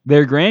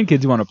their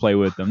grandkids want to play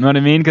with them. Know what I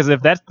mean? Because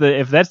if that's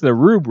the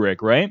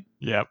rubric, right?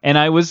 Yep. And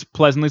I was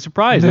pleasantly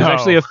surprised. There's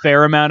actually a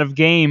fair amount of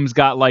games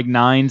got like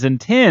 9s and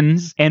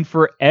 10s, and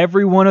for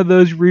every one of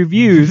those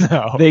reviews,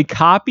 they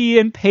copy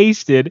and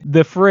pasted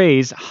the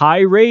phrase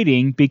high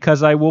rating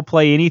because I will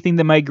play anything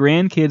that my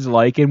grandkids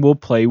like and will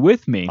play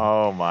with me.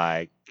 Oh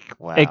my,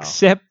 wow.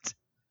 Except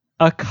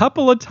a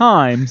couple of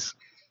times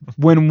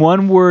when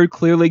one word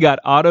clearly got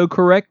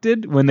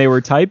auto-corrected when they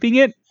were typing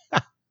it,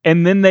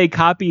 and then they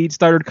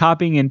started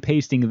copying and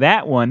pasting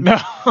that one. No.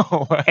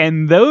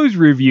 And those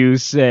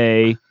reviews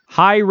say,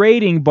 high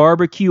rating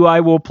barbecue, I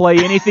will play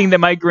anything that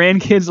my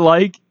grandkids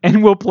like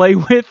and will play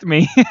with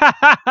me.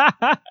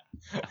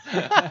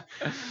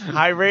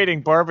 High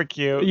rating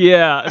barbecue.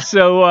 Yeah,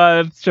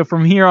 so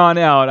from here on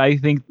out, I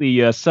think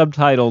the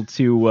subtitle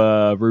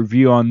to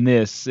review on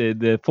this,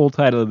 the full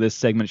title of this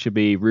segment should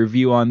be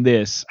Review on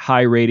This,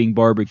 High Rating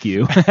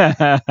Barbecue.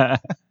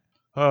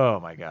 Oh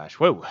my gosh.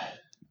 Whoa.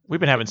 We've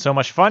been having so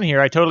much fun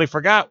here. I totally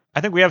forgot. I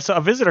think we have a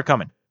visitor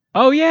coming.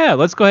 Oh yeah,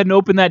 let's go ahead and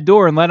open that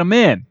door and let him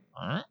in.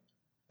 Huh?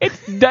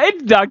 It's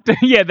Dr.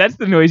 Yeah, that's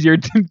the noise your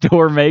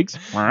door makes.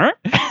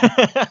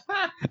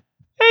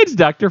 It's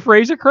Dr.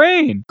 Fraser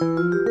Crane.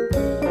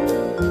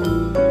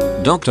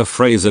 Dr.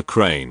 Fraser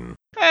Crane.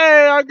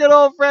 Hey, our good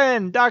old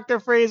friend, Dr.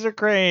 Fraser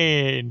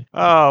Crane.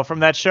 Oh,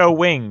 from that show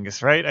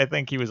Wings, right? I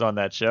think he was on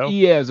that show.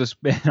 Yeah, it's a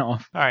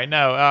spinoff. All right,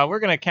 now we're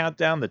going to count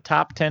down the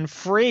top 10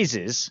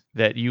 phrases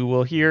that you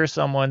will hear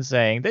someone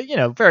saying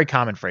that, very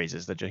common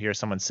phrases that you'll hear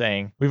someone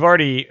saying. We've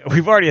already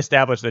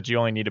established that you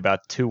only need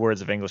about 2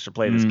 words of English to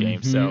play this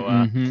game.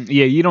 So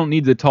yeah, you don't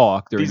need to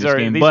talk during this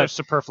game. These are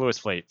superfluous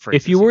phrases.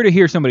 If you were to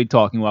hear somebody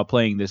talking while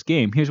playing this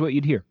game, here's what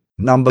you'd hear.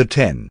 Number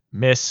 10.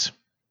 Miss.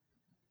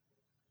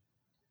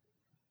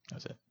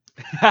 That's it.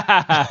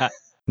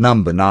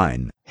 Number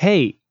 9.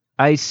 Hey,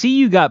 I see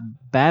you got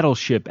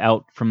Battleship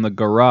out from the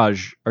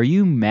garage. Are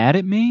you mad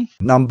at me?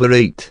 Number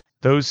 8.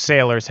 Those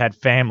sailors had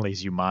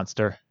families, you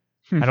monster.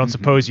 I don't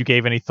suppose you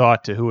gave any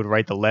thought to who would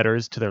write the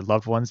letters to their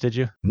loved ones, did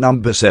you?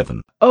 Number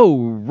 7.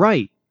 Oh,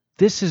 right.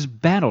 This is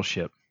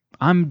Battleship.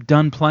 I'm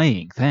done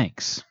playing,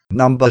 thanks.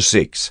 Number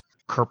 6.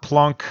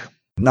 Kerplunk.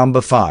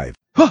 Number 5.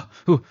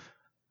 Oh,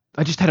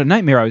 I just had a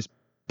nightmare. I was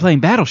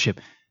playing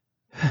Battleship.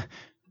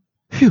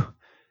 Phew.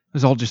 It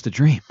was all just a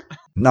dream.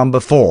 Number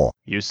 4.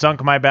 You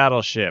sunk my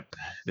battleship.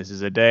 This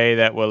is a day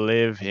that will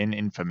live in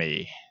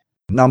infamy.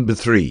 Number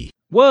 3.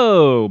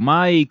 Whoa,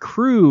 my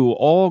crew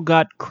all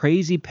got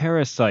crazy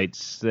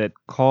parasites that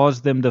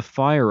caused them to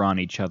fire on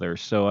each other,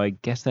 so I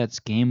guess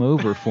that's game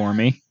over for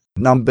me.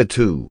 Number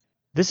 2.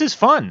 This is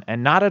fun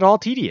and not at all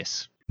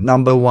tedious.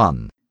 Number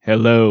 1.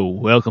 Hello,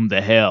 welcome to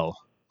hell.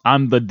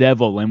 I'm the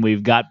devil, and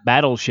we've got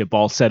Battleship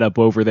all set up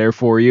over there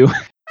for you.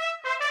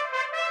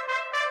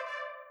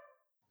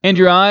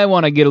 Andrew, I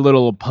want to get a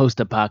little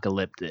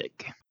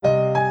post-apocalyptic.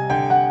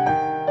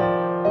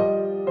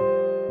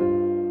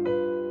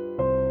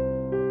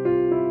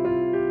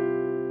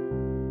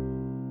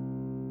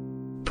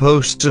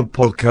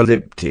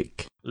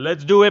 Post-apocalyptic.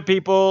 Let's do it,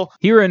 people.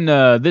 Here in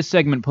this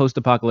segment,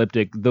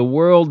 Post-Apocalyptic, the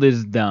world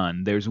is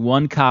done. There's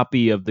one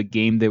copy of the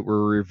game that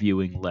we're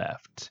reviewing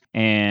left.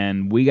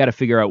 And we got to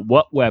figure out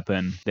what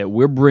weapon that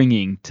we're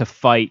bringing to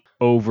fight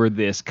over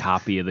this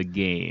copy of the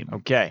game.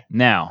 Okay.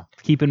 Now,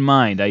 keep in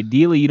mind,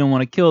 ideally you don't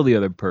want to kill the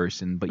other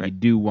person, but you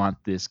do want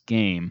this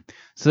game.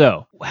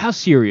 So, how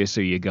serious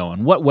are you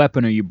going? What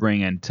weapon are you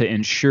bringing to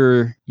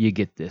ensure you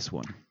get this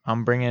one?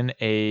 I'm bringing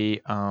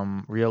a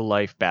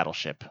real-life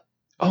battleship.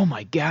 Oh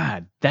my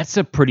God, that's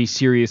a pretty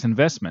serious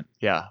investment.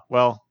 Yeah,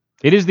 well...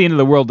 It is the end of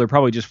the world. They're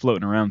probably just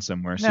floating around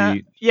somewhere. So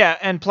yeah,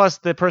 and plus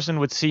the person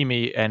would see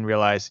me and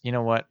realize, you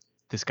know what?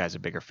 This guy's a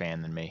bigger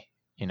fan than me,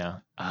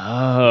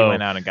 Oh. He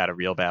went out and got a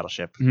real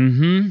battleship.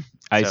 Mm-hmm.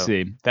 I So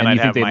see. then And I'd you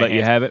think have they'd my let you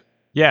hands- have it?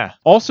 Yeah.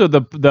 Also,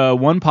 the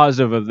one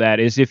positive of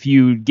that is if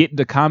you get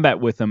into combat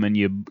with them and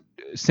you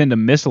send a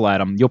missile at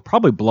them, you'll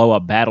probably blow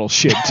up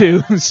Battleship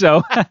too.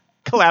 So...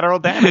 Collateral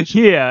damage.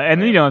 Yeah,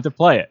 and you don't have to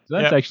play it. So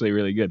that's Yep. actually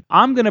really good.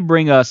 I'm going to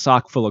bring a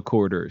sock full of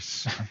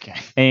quarters. Okay.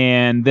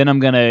 And then I'm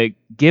going to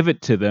give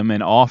it to them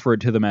and offer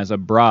it to them as a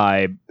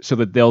bribe so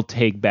that they'll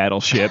take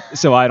Battleship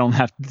so I don't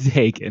have to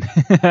take it.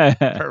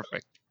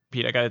 Perfect.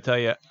 Pete, I got to tell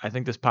you, I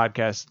think this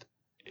podcast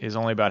is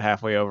only about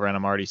halfway over and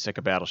I'm already sick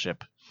of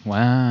Battleship.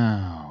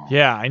 Wow.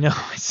 Yeah, I know.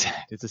 It's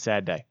sad. It's a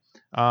sad day.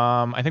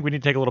 I think we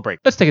need to take a little break.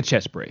 Let's take a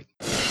chess break.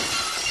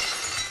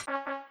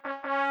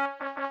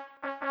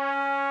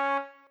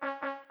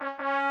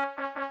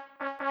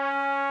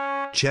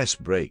 Chess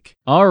break.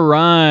 All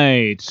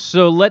right.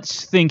 So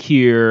let's think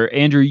here.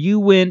 Andrew, you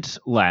went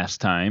last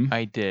time.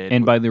 I did.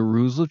 And by the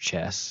rules of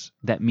chess,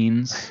 that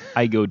means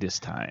I go this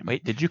time.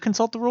 Wait, did you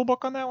consult the rule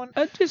book on that one?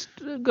 Just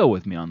go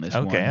with me on this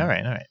one. Okay, all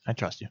right. I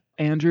trust you.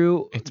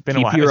 Andrew, It's been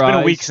keep a while. your It's been a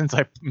eyes- week since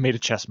I made a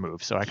chess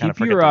move, so I kind of Keep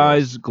forget your the rules.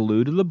 eyes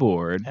glued to the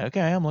board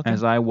Okay, I'm looking.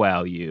 as I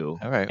wow you.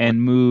 All right.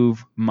 And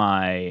move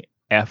my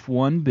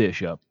F1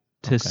 bishop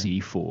to Okay.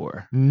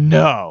 C4.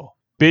 No.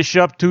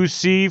 Bishop to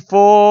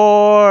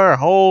C4.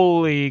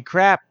 Holy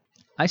crap.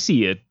 I see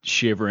you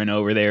shivering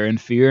over there in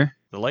fear.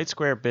 The light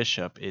square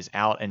bishop is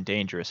out and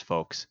dangerous,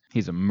 folks.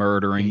 He's a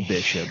murdering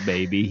bishop,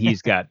 baby.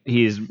 He's got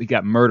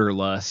murder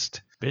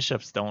lust.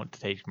 Bishops don't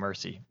take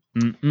mercy.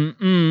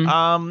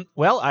 Mm-mm-mm.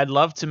 Well, I'd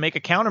love to make a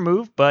counter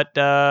move, but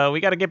we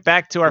got to get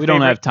back to our We favorite.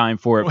 don't have time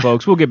for it,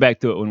 folks. We'll get back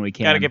to it when we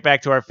can. Got to get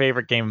back to our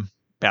favorite game,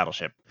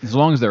 Battleship. As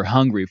long as they're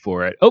hungry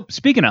for it. Oh,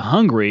 speaking of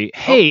hungry,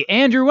 hey,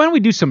 Andrew, why don't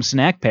we do some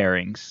snack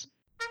pairings?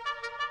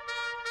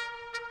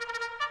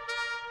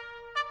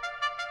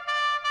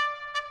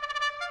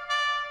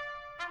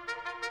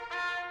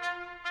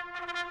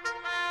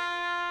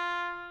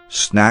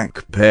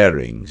 Snack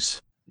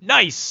pairings.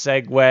 Nice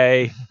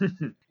segue.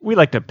 We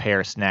like to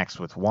pair snacks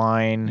with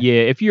wine. Yeah,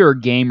 if you're a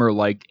gamer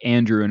like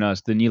Andrew and us,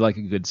 then you like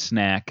a good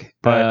snack.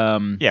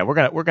 But yeah,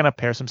 we're gonna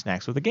pair some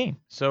snacks with a game.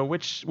 So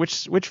which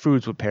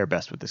foods would pair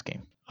best with this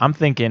game? I'm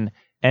thinking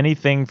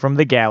anything from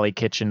the Galley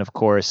Kitchen, of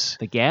course,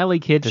 the Galley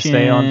Kitchen to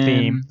stay on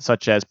theme,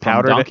 such as from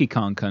powdered Donkey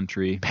Kong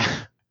Country.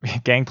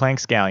 Gangplank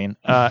Scallion,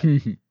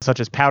 such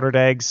as powdered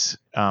eggs,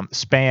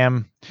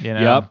 spam. You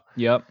know,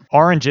 Yep.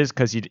 Oranges,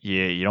 because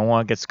you don't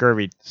want to get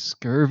scurvy.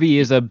 Scurvy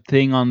is a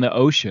thing on the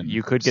ocean.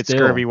 You could get still.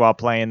 scurvy while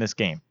playing this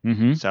game.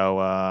 Mm-hmm.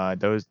 So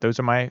those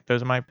are my.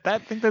 I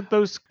think that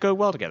those go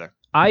well together.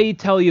 I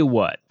tell you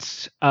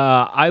what,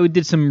 I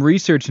did some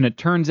research, and it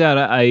turns out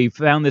I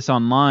found this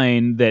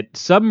online that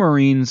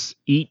submarines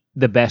eat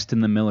the best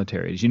in the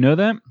military. Did you know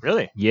that?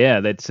 Really?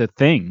 Yeah, that's a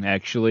thing,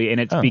 actually, and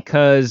it's Oh.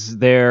 because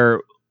they're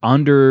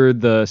under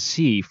the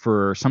sea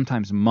for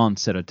sometimes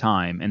months at a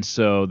time, and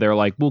so they're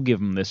like, we'll give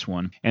them this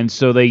one, and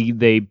so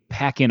they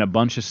pack in a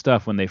bunch of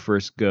stuff when they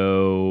first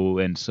go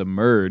and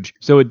submerge.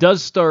 So it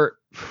does start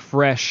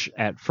fresh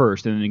at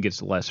first, and then it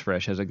gets less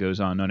fresh as it goes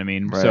on. Know what I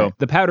mean? Right. So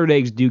the powdered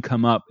eggs do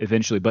come up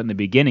eventually, but in the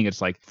beginning, it's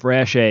like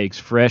fresh eggs,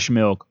 fresh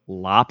milk,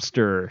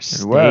 lobster,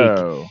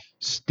 steak,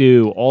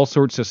 stew, all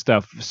sorts of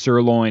stuff,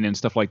 sirloin and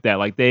stuff like that.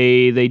 Like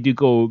they do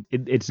go.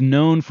 It's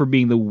known for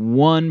being the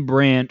one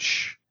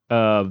branch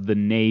of the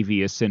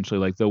Navy, essentially,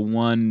 like the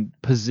one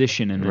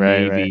position in the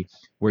Navy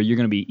where you're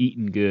going to be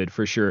eating good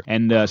for sure.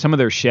 And some of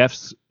their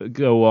chefs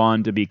go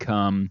on to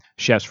become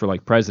chefs for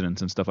like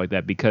presidents and stuff like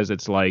that, because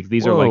it's like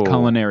these are like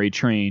culinary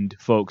trained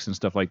folks and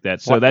stuff like that.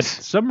 So that's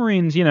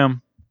submarines, you know.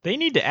 They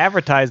need to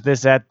advertise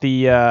this at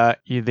the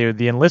either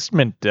the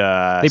enlistment.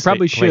 They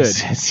probably should.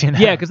 Places, you know?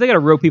 Yeah, because they got to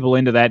rope people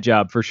into that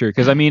job for sure.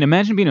 Because I mean,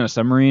 imagine being on a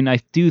submarine. I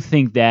do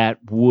think that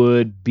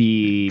would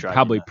be Drive you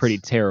probably nuts. pretty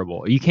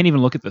terrible. You can't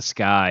even look at the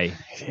sky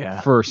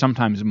for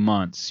sometimes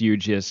months. You're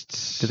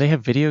just. Do they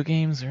have video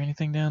games or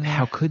anything down there?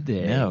 How could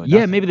they? No. Yeah,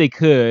 nothing. maybe they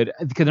could,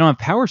 because they don't have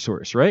power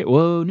source, right?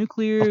 Well,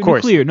 nuclear. Of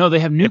course. Nuclear. No, they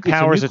have nuclear.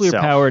 powers Nuclear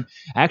itself. powered.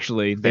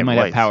 Actually, They they have might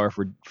life. have power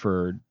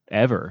for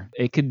ever.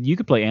 It could. You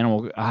could play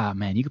Animal.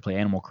 You could play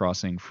Animal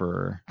Crossing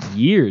for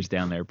years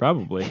down there,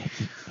 probably.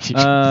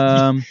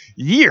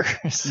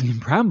 Years.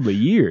 Probably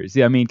years.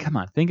 Yeah, I mean, come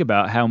on. Think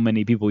about how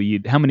many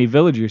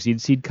villagers you'd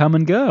see come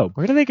and go.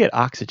 Where do they get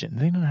oxygen?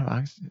 They don't have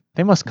oxygen.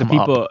 They must The come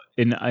people up.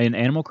 in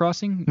Animal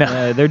Crossing,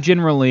 No. they're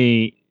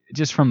generally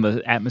just from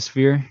the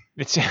atmosphere.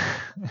 It's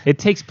It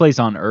takes place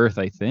on Earth,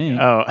 I think.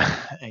 oh,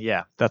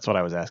 yeah. That's what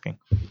I was asking.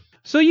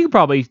 So you could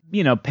probably,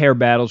 pair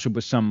Battleship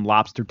with some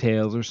lobster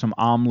tails or some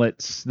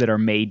omelets that are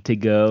made to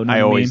go. Know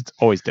I what mean?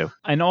 always do.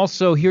 And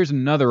also, here's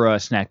another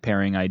snack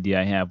pairing idea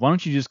I have. Why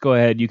don't you just go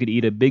ahead? You could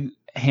eat a big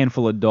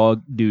handful of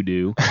dog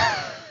doo-doo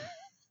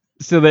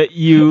so that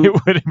you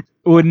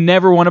would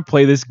never want to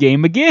play this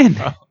game again.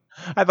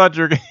 I thought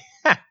you were.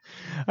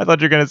 I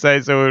thought you were going to say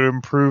so it would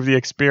improve the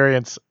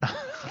experience.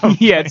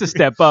 Yeah, it's a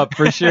step up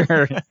for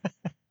sure.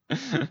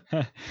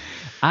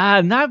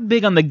 Not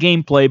big on the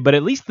gameplay, but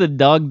at least the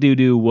dog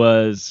doo-doo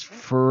was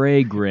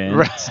fragrant.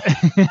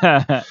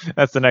 Right.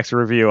 That's the next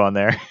review on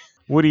there.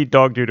 Would eat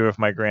dog doo-doo if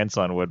my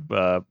grandson would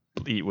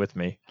eat with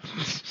me.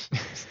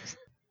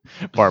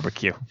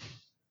 Barbecue.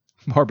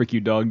 Barbecue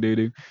dog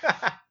doo-doo.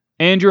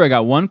 Andrew, I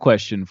got one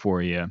question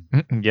for you.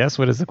 Yes,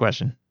 what is the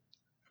question?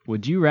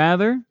 Would you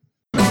rather?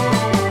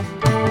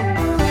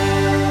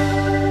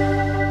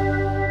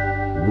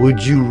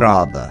 Would you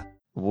rather?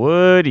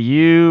 Would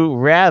you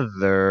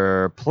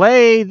rather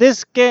play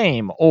this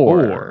game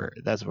or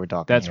that's what we're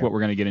talking That's here. what we're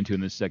going to get into in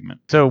this segment.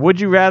 So would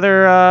you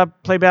rather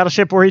play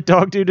Battleship or eat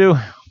dog doo-doo?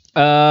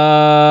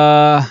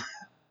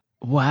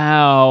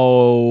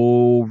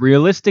 Wow.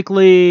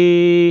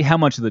 Realistically, how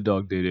much of the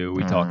dog doo-doo are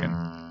we talking?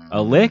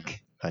 A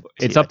lick?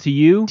 It's up to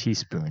you.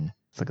 Teaspoon.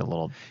 It's like a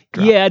little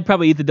drop. Yeah, I'd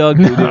probably eat the dog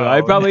doo-doo. No,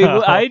 I'd probably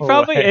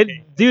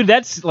way. dude,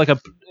 that's like a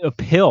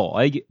pill.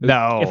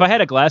 No. If I had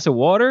a glass of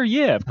water,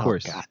 yeah, of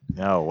course. God,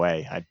 no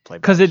way. I'd play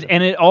Because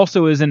Battleship. it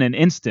also isn't an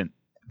instant.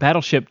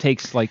 Battleship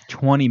takes like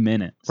 20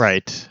 minutes.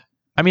 Right.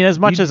 I mean, as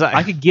much as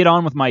I could get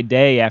on with my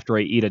day after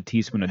I eat a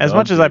teaspoon of as dog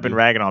much as I've been doo-doo.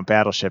 ragging on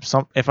Battleship,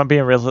 if I'm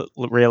being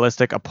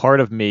realistic, a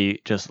part of me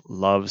just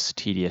loves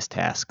tedious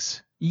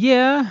tasks.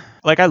 Yeah.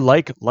 Like I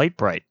like Light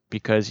Bright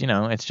because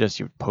it's just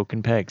you're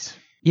poking pegs.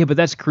 Yeah, but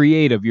that's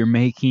creative. You're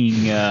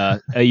making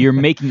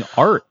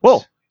art.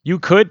 Well, you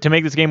could, to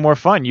make this game more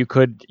fun, you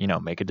could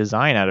make a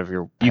design out of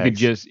your pegs. You could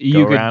just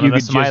around in a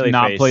just smiley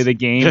not face. play the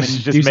game Just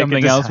and make do a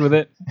something else design. with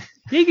it.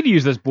 Yeah, you could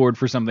use this board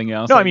for something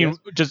else. No, I guess. mean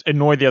just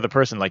annoy the other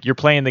person. Like you're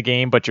playing the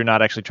game, but you're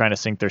not actually trying to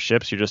sink their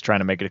ships. You're just trying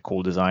to make it a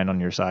cool design on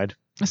your side.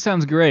 That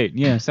sounds great.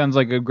 Yeah, sounds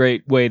like a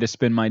great way to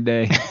spend my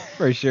day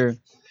for sure.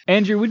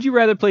 Andrew, would you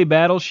rather play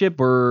Battleship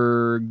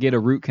or get a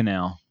root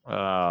canal?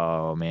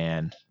 Oh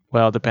man.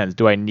 Well, it depends.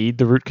 Do I need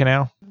the root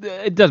canal?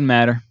 It doesn't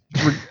matter.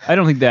 I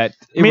don't think that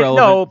I mean,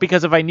 irrelevant. no,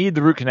 because if I need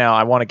the root canal,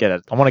 I want to get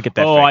it. I want to get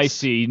that. Oh, fixed. I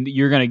see.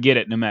 You're gonna get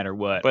it no matter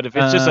what. But if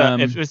it's just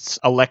if it's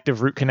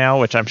elective root canal,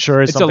 which I'm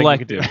sure is it's something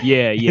elective. you could do.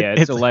 Yeah,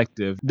 it's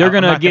elective. They're I'm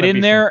gonna not get gonna in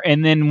be there,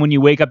 and then when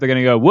you wake up, they're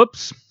gonna go,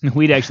 "Whoops,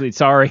 we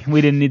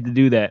didn't need to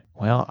do that."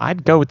 Well,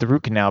 I'd go with the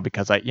root canal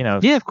because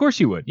Yeah, of course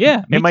you would.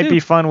 Yeah, it might be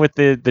fun with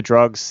the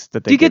drugs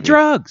that they you get give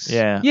drugs.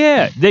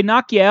 Yeah. They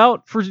knock you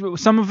out for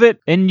some of it,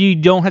 and you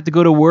don't have to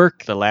go to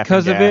work The laughing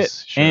because of it.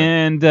 gas, sure.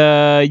 And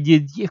you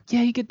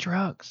get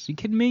drugs. You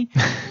kidding me?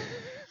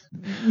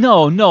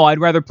 No, I'd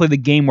rather play the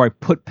game where I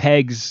put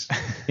pegs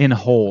in a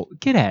hole.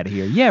 Get out of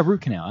here. Yeah,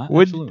 root canal.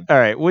 Absolutely. All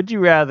right. Would you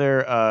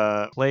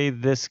rather play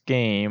this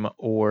game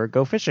or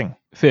go fishing?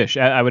 Fish.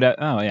 I would. Oh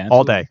yeah.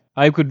 All absolutely. day.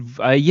 I could.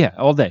 Yeah,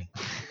 all day.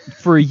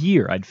 For a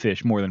year, I'd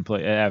fish more than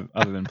play.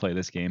 Other than play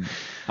this game,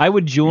 I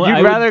would join.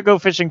 You'd rather go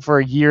fishing for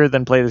a year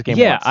than play this game.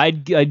 Yeah,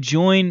 once. I'd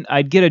join.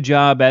 I'd get a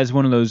job as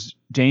one of those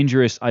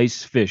dangerous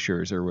ice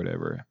fishers or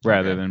whatever,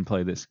 rather than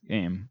play this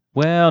game.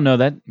 Well, no,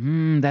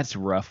 that's a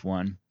rough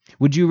one.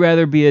 Would you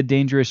rather be a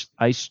dangerous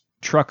ice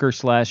trucker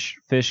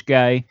 / fish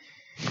guy?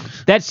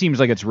 That seems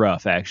like it's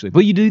rough, actually.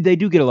 But they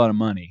do get a lot of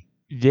money.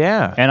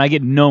 Yeah. And I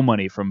get no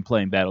money from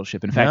playing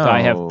Battleship. In fact,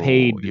 I have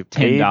paid you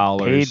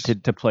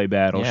 $10 to play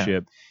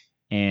Battleship,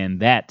 and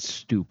that's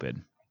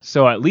stupid.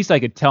 So at least I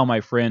could tell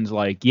my friends,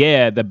 like,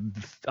 yeah, the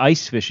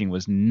ice fishing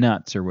was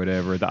nuts or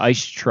whatever. The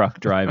ice truck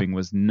driving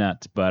was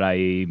nuts, but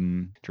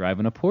I'm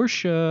driving a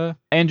Porsche.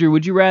 Andrew,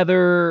 would you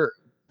rather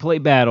play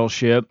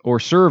Battleship or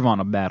serve on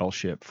a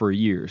battleship for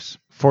years?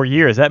 For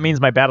years. That means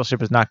my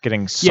battleship is not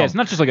getting sunk. Yeah, it's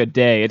not just like a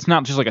day. It's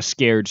not just like a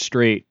scared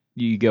straight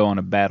you go on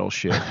a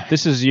battleship.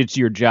 It's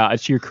your job.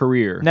 It's your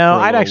career. No,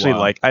 I'd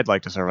I'd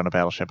like to serve on a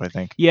battleship, I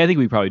think. Yeah, I think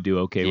we probably do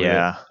okay with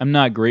it. I'm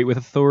not great with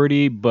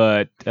authority,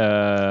 but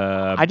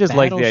I just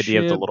like the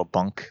idea of the little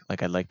bunk.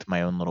 Like I liked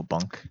my own little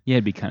bunk. Yeah,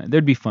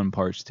 there'd be fun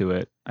parts to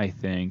it, I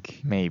think.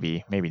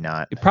 Maybe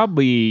not.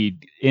 Probably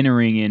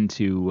entering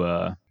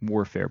into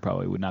warfare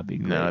probably would not be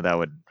great. No,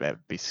 that'd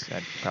be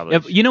I'd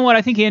probably. You know what?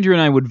 I think Andrew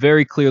and I would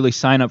very clearly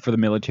sign up for the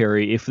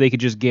military if they could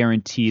just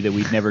guarantee that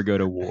we'd never go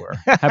to war.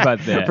 How about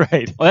that?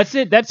 Right. Well, that's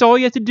it. That's all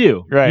you have to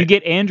do. Right. You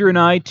get Andrew and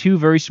I, two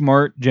very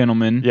smart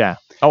gentlemen. Yeah.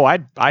 Oh,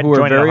 I'd who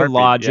join are in a very heartbeat,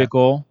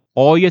 logical. Yeah.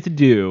 All you have to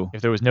do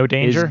if there was no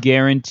danger is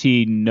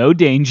guarantee no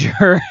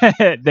danger,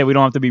 that we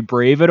don't have to be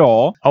brave at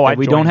all. Oh, that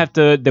we don't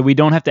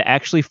have to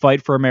actually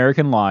fight for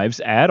American lives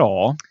at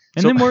all.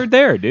 And then we're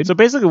there, dude. So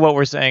basically what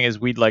we're saying is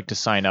we'd like to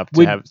sign up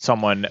to have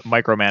someone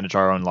micromanage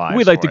our own lives.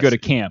 We'd like to go to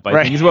camp,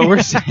 I think is what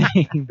we're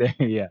saying there,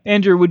 yeah.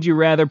 Andrew, would you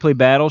rather play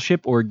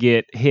Battleship or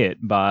get hit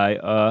by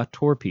a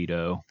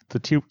torpedo? The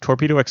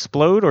torpedo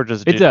explode or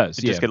does it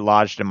just get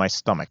lodged in my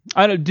stomach?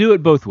 I don't do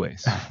it both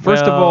ways.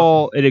 First of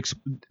all,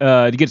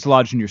 it gets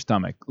lodged in your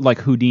stomach, like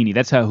Houdini.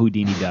 That's how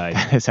Houdini died.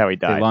 That's how he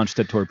died. They launched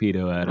a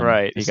torpedo at him.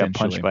 Right, he got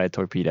punched by a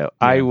torpedo.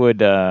 Yeah. I would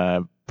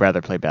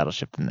rather play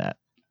Battleship than that.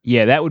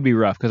 Yeah, that would be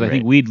rough because I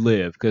think we'd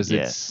live because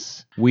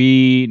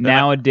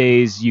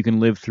nowadays you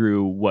can live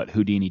through what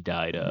Houdini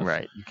died of.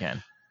 Right, you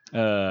can.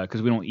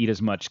 Because we don't eat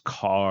as much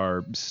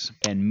carbs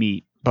and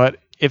meat. But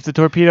if the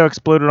torpedo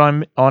exploded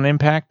on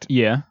impact,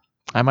 yeah,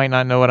 I might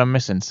not know what I'm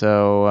missing.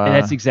 So and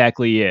that's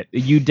exactly it.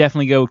 You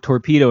definitely go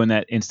torpedo in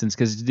that instance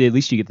because at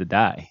least you get to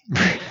die.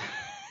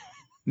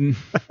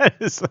 That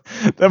is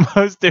the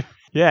most.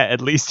 Yeah,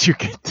 at least you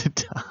get to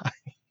die.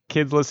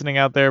 Kids listening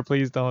out there,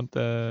 please don't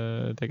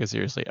take us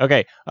seriously.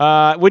 Okay,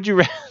 would you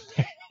rather?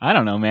 I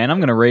don't know, man. I'm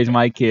gonna raise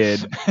my kid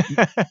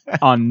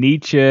on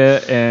Nietzsche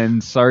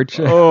and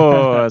Sartre.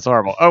 Oh, that's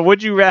horrible.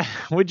 Would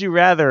you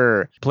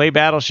rather play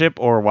Battleship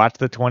or watch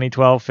the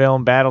 2012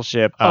 film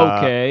Battleship?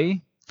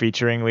 Okay.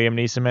 Featuring Liam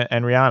Neeson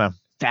and Rihanna.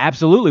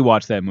 Absolutely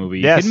watch that movie.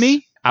 You Yes. kidding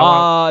me?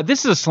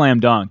 This is a slam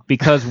dunk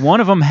because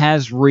one of them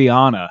has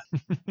Rihanna.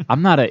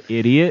 I'm not an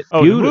idiot.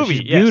 Oh, beautiful. the movie.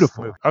 She's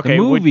beautiful. Yes. Okay. The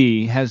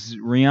movie has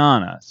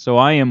Rihanna, so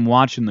I am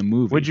watching the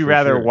movie. Would you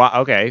rather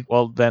okay,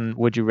 well then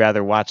would you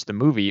rather watch the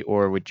movie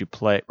or would you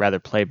rather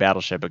play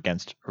Battleship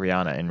against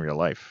Rihanna in real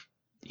life?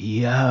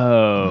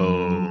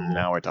 Yo.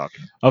 Now we're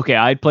talking. Okay,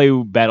 I'd play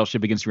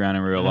Battleship against Rihanna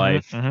in real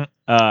life.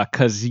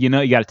 Because, you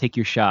got to take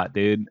your shot,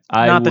 dude.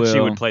 Not that she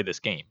would play this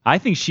game. I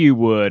think she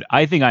would.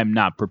 I think I'm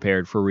not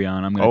prepared for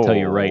Rihanna. I'm going to tell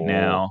you right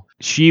now.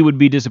 She would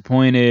be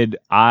disappointed.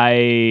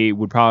 I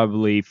would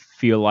probably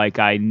feel like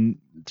I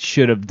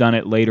should have done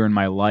it later in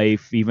my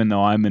life, even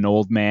though I'm an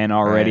old man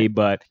already. Right.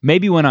 But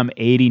maybe when I'm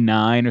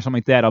 89 or something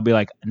like that, I'll be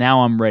like,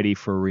 now I'm ready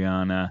for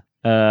Rihanna.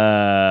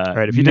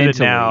 Right. If you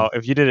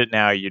did it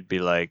now, you'd be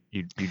like,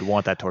 you'd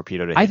want that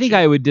torpedo to hit I think you.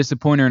 I would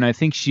disappoint her, and I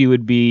think she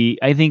would be.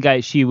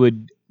 She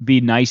would be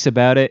nice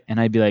about it, and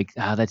I'd be like,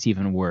 that's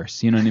even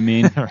worse. You know what I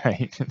mean?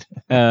 Right.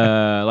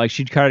 Like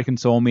she'd try to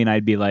console me, and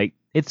I'd be like,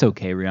 it's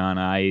okay, Rihanna.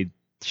 I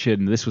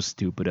shouldn't. This was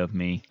stupid of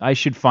me. I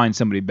should find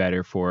somebody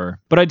better for her.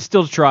 But I'd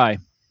still try.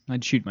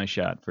 I'd shoot my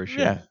shot for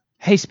sure. Yeah.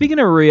 Hey, speaking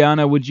of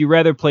Rihanna, would you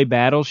rather play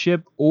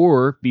Battleship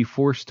or be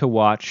forced to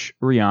watch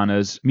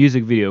Rihanna's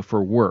music video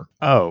for work?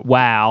 Oh.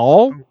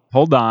 Wow.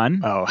 hold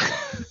on. Oh,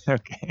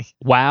 okay.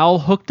 While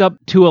hooked up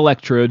to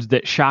electrodes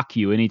that shock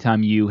you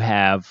anytime you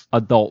have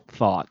adult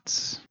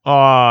thoughts.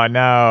 Oh,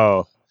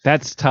 no.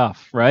 That's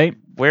tough, right?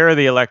 Where are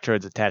the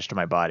electrodes attached to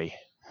my body?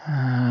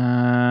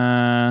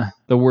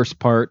 The worst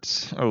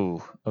parts.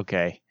 Oh,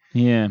 okay.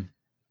 Yeah.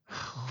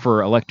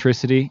 For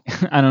electricity.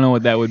 I don't know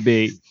what that would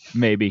be.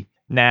 Maybe.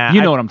 Nah.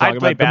 You know what I'm talking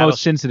about. The Battleship.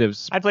 most sensitive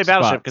I'd play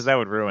Battleship because that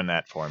would ruin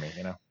that for me,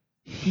 you know?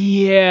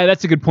 Yeah,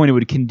 that's a good point. It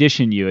would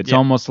condition you. It's Yeah.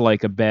 almost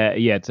like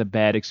it's a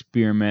bad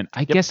experiment.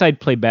 I guess I'd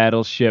play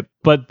Battleship,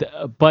 but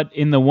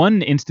in the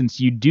one instance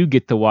you do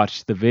get to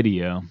watch the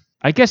video.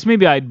 I guess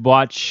maybe I'd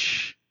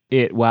watch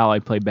it while I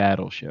play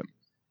Battleship.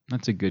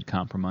 That's a good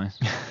compromise.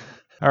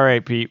 All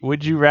right, Pete.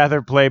 Would you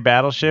rather play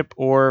Battleship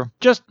or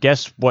just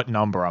guess what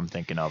number I'm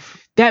thinking of?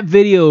 That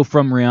video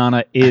from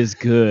Rihanna is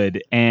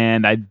good,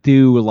 and I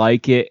do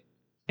like it.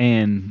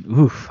 And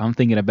I'm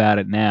thinking about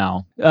it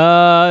now.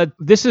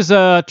 This is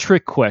a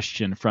trick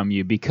question from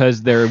you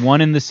because they're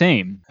one and the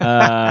same.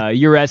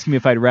 You're asking me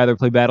if I'd rather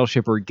play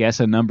Battleship or guess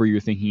a number you're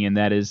thinking, and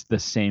that is the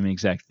same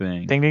exact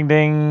thing. Ding, ding,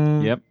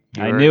 ding. Yep.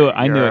 I knew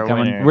it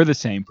coming. Winner. We're the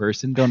same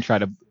person. Don't try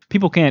to...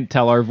 People can't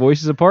tell our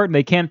voices apart, and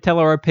they can't tell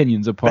our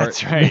opinions apart.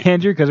 That's right.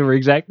 Andrew, because we're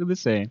exactly the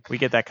same. We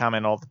get that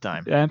comment all the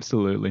time.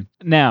 Absolutely.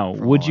 Now,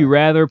 would you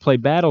rather play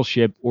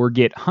Battleship or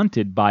get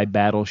hunted by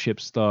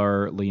Battleship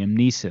star Liam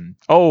Neeson?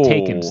 Oh.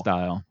 Taken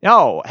style.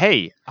 Oh,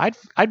 hey, I'd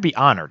be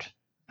honored.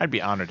 I'd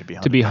be honored to be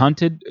hunted. To be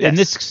hunted? Yes. In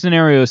this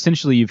scenario,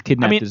 essentially, you've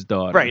kidnapped his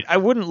daughter. Right. I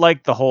wouldn't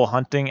like the whole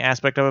hunting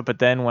aspect of it, but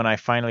then when I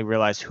finally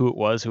realized who it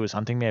was who was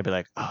hunting me, I'd be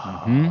like,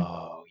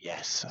 oh,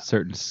 yes.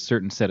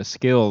 Certain set of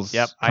skills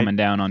Yep, coming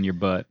down on your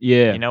butt.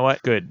 Yeah. You know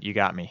what? Good. You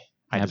got me.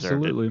 I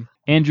deserved Absolutely.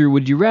 Andrew,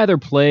 would you rather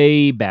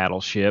play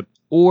Battleship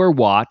or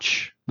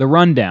watch The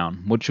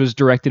Rundown, which was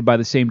directed by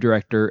the same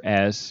director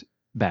as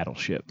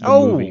Battleship, the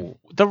movie?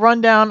 The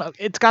Rundown,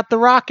 it's got The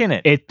Rock in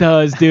it. It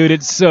does, dude.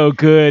 It's so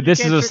good. This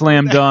is can't a trick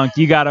slam me with dunk.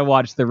 You got to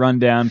watch The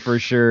Rundown for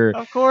sure.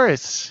 Of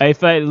course.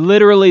 If I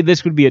literally,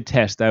 this would be a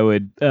test I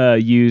would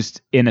use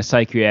in a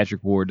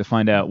psychiatric ward to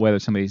find out whether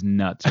somebody's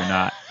nuts or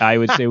not. I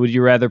would say, would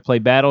you rather play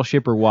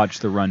Battleship or watch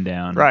The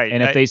Rundown? Right.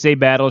 And if they say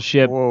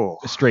Battleship, Whoa.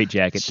 straight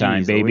jacket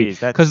time, Jeez baby. Louise,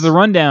 that's- Because The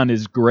Rundown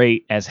is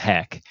great as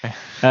heck.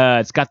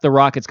 It's got The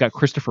Rock. It's got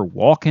Christopher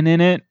Walken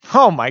in it.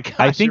 Oh my gosh.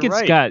 I think you're it's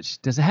right. got.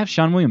 Does it have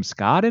Sean William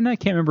Scott in it? I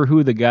can't remember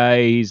who the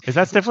guy. Is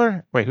that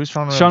Stifler? Wait, who's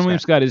Sean William Sean William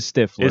Scott is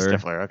Stifler. Is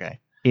Stifler,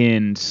 okay.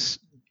 In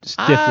Stifler,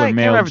 I can't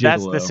Male remember if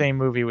that's Gigolo. the same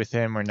movie with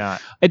him or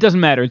not. It doesn't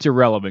matter. It's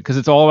irrelevant because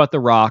it's all about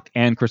The Rock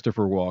and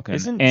Christopher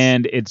Walken.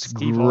 And it's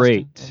Steve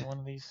great. Austin in one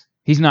of these?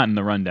 He's not in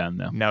The Rundown,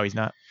 though. No, he's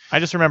not.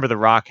 I just remember The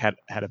Rock had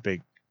a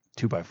big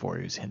 2x4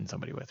 he was hitting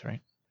somebody with,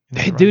 right?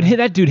 That dude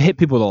hit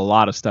people with a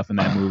lot of stuff in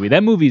that movie.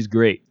 That movie's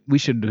great. We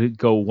should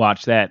go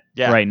watch that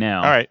right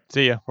now. All right.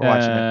 See ya. We're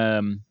watching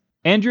it.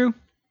 Andrew?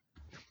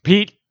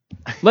 Pete?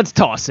 Let's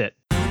toss it.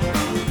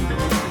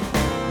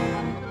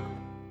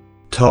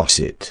 Toss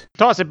it.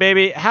 Toss it,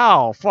 baby.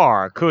 How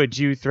far could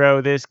you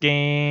throw this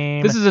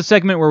game? This is a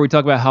segment where we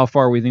talk about how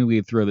far we think we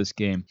could throw this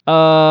game. You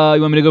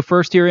want me to go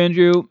first here,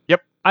 Andrew?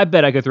 Yep. I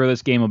bet I could throw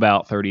this game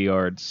about 30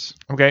 yards.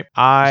 Okay.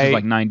 Which is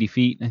like 90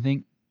 feet, I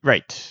think.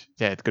 Right.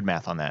 Yeah, it's good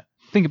math on that.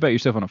 Think about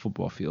yourself on a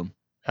football field.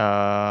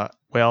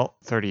 Well,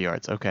 30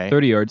 yards. Okay.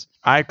 30 yards.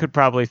 I could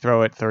probably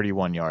throw it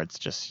 31 yards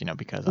just,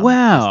 because I'm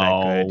wow. just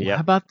that good. Yep.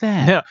 How about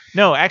that?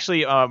 No,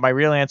 actually, my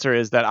real answer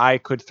is that I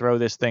could throw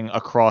this thing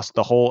across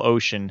the whole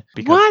ocean.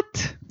 Because,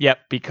 what? Yep,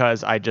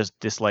 because I just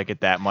dislike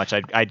it that much.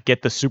 I'd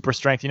get the super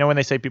strength. You know when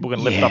they say people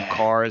can lift up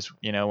cars,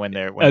 when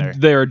they're...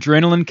 Their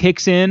adrenaline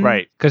kicks in.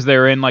 Right. Because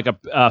they're in like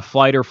a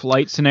fight or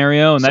flight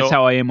scenario, and that's So-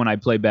 how I am when I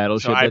play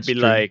Battleship. So I'd That's be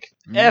true. like,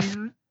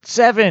 F7.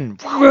 Spin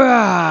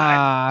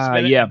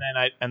it, Yeah.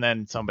 And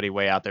then somebody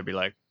way out there be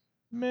like,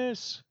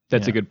 miss.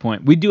 That's a good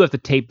point. We do have to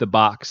tape the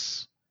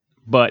box,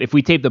 but if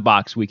we tape the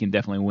box, we can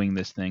definitely wing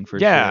this thing for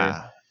sure.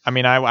 I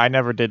mean, I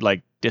never did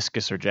like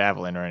discus or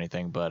javelin or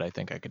anything, but I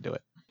think I could do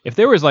it. If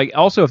there was like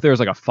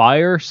a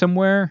fire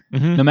somewhere,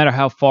 Mhm. no matter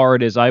how far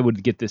it is, I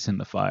would get this in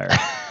the fire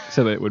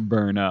so that it would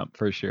burn up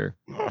for sure.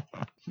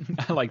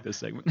 I like this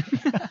segment.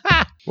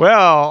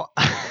 Well,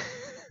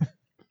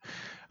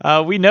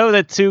 we know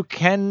that two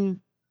can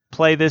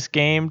play this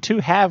game, two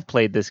have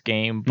played this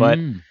game, but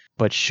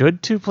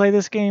should two play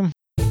this game?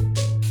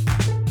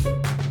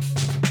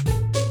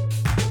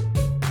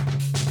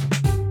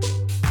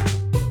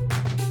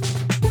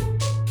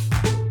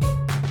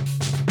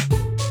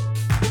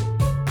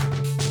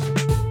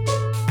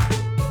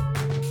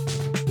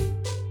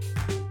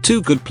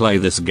 Two could play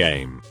this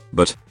game,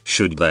 but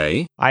should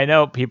they? I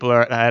know people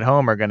are at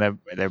home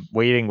they're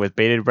waiting with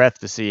bated breath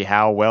to see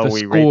how well The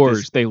we rate scores.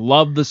 this. They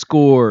love the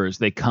scores.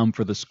 They come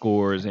for the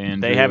scores,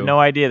 and They have no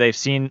idea. They've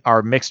seen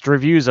our mixed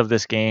reviews of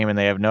this game, and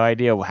they have no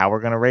idea how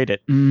we're going to rate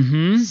it.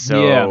 Mm-hmm.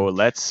 So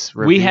let's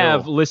reveal. We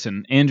have,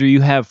 listen, Andrew,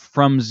 you have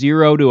from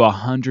 0 to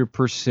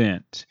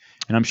 100%.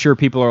 And I'm sure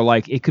people are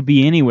like, it could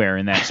be anywhere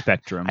in that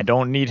spectrum. I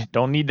don't need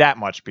that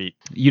much, Pete.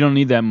 You don't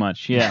need that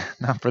much, yeah.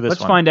 Not for this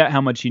Let's one. find out how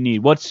much you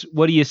need. What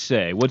do you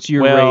say? What's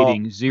your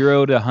rating,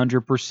 0 to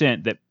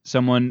 100%,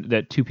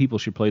 that two people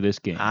should play this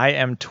game? I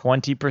am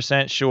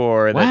 20%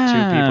 sure that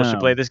two people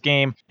should play this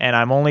game, and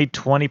I'm only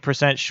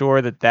 20%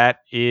 sure that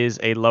is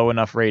a low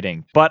enough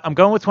rating. But I'm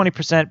going with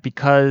 20%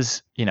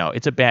 because,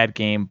 it's a bad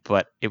game,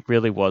 but it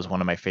really was one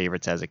of my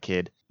favorites as a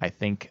kid. I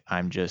think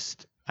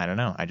I don't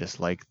know. I just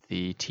like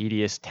the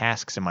tedious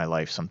tasks in my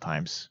life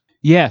sometimes.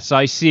 Yes,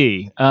 I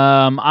see.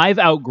 I've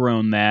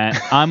outgrown that.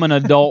 I'm an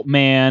adult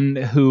man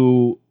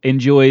who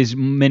enjoys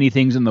many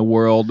things in the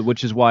world,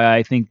 which is why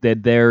I think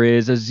that there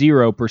is a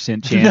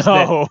 0% chance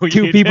that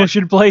two people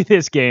should play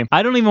this game.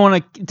 I don't even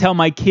want to tell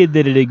my kid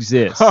that it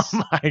exists.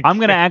 I'm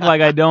going to act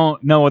like I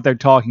don't know what they're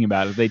talking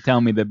about if they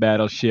tell me the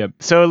Battleship.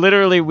 So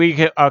literally we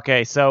could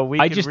just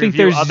think review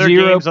there's other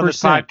 0%. games on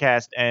this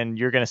podcast, and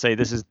you're going to say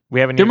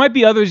There might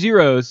be other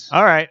zeros.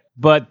 All right.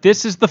 But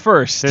this is the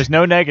first. There's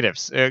no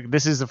negatives.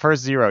 This is the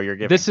first 0 you're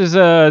giving. This is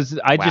there's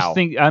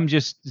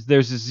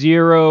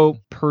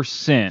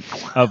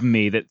 0% of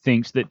me that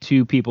thinks that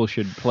two people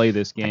should play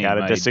this game. I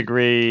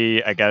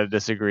gotta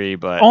disagree,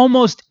 but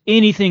almost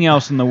anything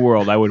else in the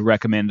world I would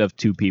recommend of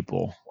two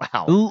people.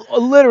 Wow.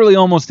 Literally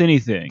almost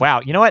anything.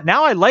 Wow. You know what?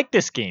 Now I like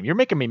this game. You're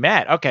making me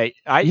mad. Okay.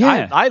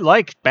 I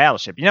like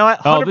Battleship. You know what?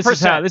 100%. Oh,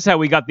 this is how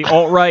we got the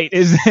alt-right.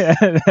 Is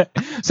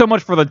so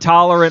much for the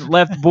tolerant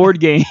left board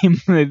game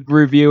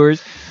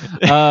reviewers.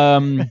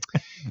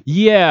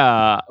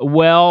 Yeah.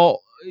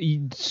 Well,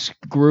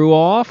 screw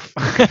off.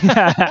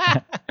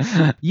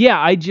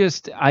 Yeah,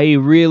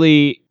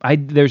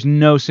 there's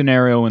no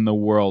scenario in the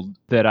world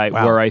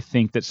where I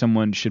think that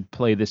someone should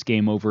play this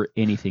game over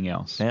anything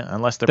else. Yeah,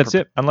 unless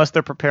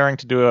they're preparing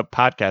to do a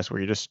podcast where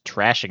you're just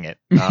trashing it.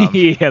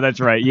 Yeah, that's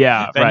right.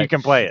 Yeah, then you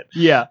can play it.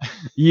 Yeah.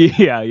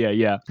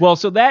 Well,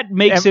 so that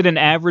makes it an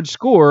average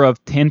score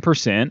of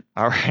 10%.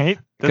 All right.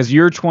 Because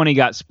your 20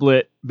 got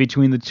split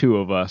between the two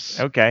of us.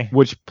 Okay.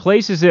 Which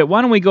places it.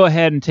 Why don't we go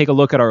ahead and take a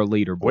look at our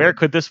leaderboard? Where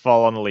could this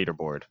fall on the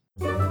leaderboard?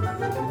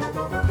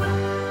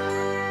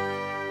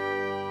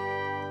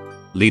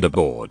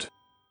 Leaderboard.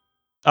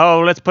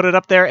 Oh, let's put it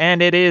up there,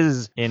 and it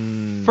is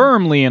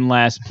firmly in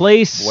last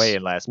place. Way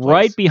in last place.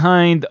 Right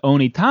behind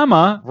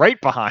Onitama.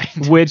 Right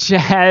behind. Which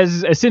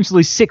has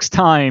essentially 6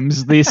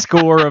 times the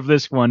score of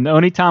this one.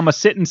 Onitama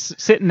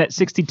sitting at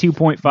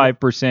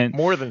 62.5%.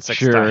 More than 6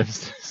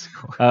 times.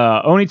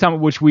 Onitama,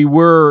 which we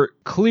were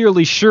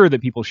clearly sure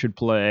that people should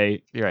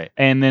play. You're right.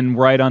 And then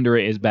right under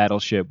it is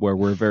Battleship, where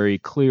we're very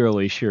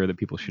clearly sure that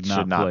people should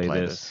not play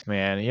this.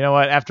 Man, you know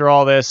what? After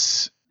all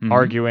this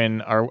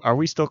arguing, are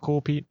we still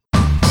cool, Pete?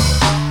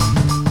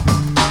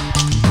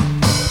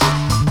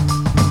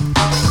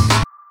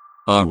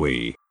 Are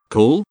we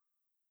cool?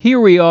 Here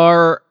we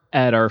are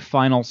at our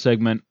final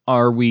segment,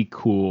 Are We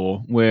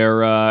Cool?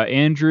 Where,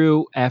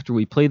 Andrew, after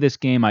we play this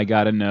game, I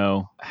gotta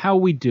know, how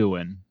we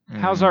doing?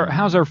 How's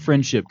our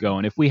friendship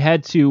going? If we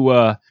had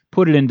to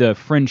put it into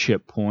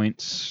friendship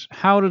points,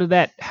 how did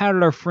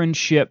our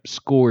friendship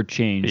score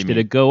change? Did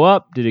it go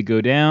up? Did it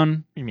go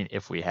down? You mean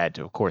if we had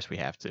to? Of course we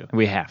have to.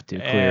 We have to,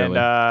 clearly.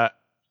 And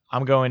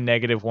I'm going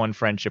 -1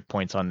 friendship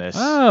points on this.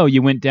 Oh,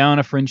 you went down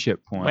a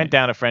friendship point. Went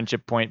down a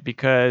friendship point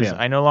because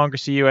I no longer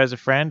see you as a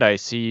friend. I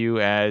see you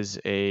as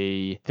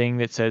a thing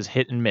that says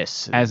hit and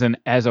miss. As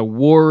a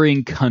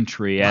warring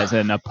country, as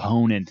an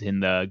opponent in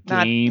the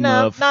Game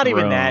of Thrones. Not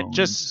even that.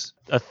 Just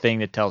a thing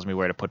that tells me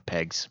where to put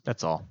pegs.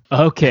 That's all.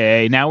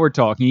 Okay, now we're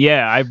talking.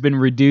 Yeah, I've been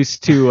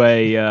reduced to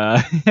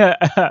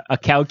a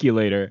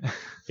calculator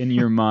in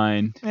your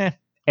mind.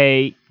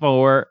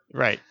 A4.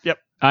 Right. Yep.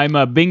 I'm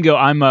a bingo.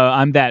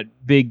 I'm that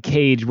big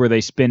cage where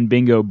they spin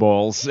bingo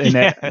balls, and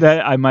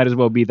that I might as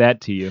well be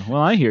that to you.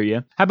 Well, I hear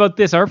you. How about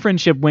this? Our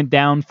friendship went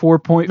down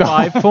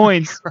 4.5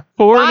 points.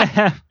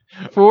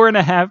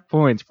 4.5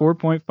 points.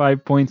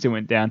 4.5 points it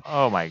went down.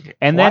 Oh my god!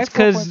 And that's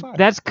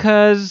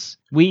because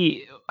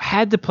we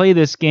had to play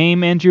this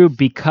game, Andrew,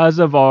 because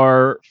of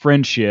our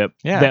friendship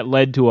that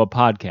led to a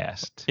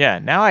podcast. Yeah.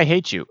 Now I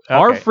hate you. Okay.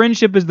 Our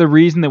friendship is the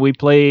reason that we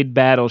played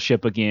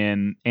Battleship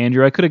again,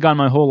 Andrew. I could have gone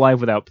my whole life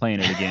without playing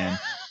it again.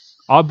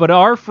 But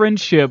our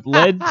friendship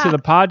led to the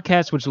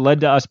podcast, which led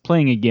to us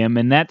playing a game,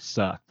 and that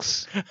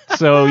sucks.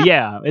 So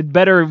yeah, we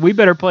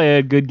better play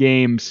a good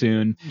game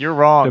soon. You're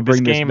wrong. To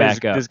bring this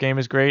back up. This game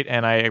is great,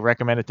 and I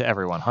recommend it to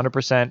everyone.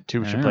 100%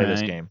 two should play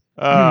this game.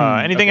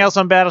 Anything else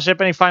on Battleship?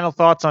 Any final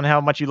thoughts on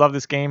how much you love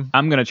this game?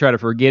 I'm going to try to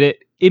forget it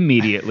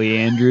immediately,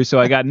 Andrew, so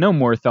I got no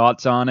more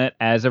thoughts on it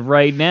as of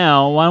right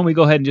now. Why don't we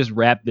go ahead and just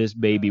wrap this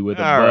baby with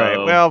a bow? All right.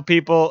 Well,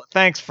 people,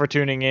 thanks for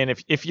tuning in.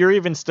 If you're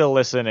even still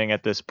listening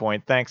at this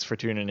point, thanks for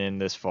tuning in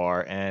this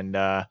far. And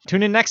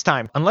tune in next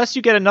time, unless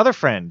you get another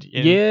friend.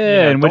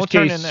 In which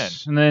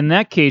case, and in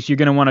that case, you're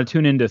going to want to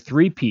tune into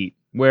Three-Peat,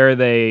 where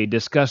they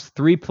discuss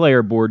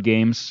 3-player board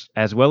games,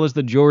 as well as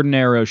the Jordan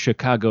Arrow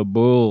Chicago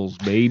Bulls,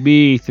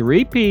 baby.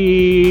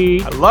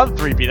 Three-Peat. I love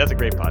Three-Peat. That's a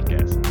great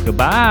podcast.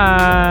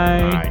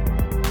 Goodbye. Bye.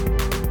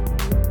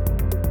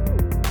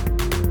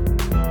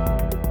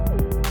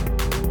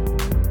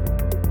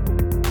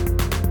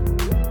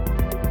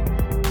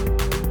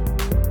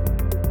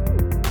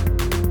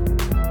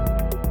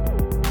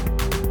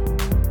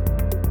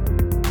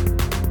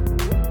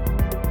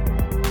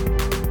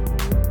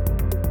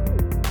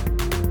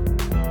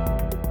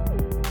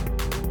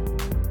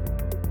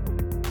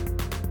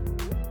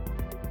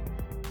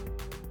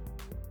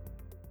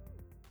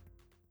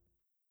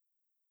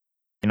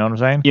 know what I'm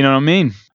saying? You know what I mean?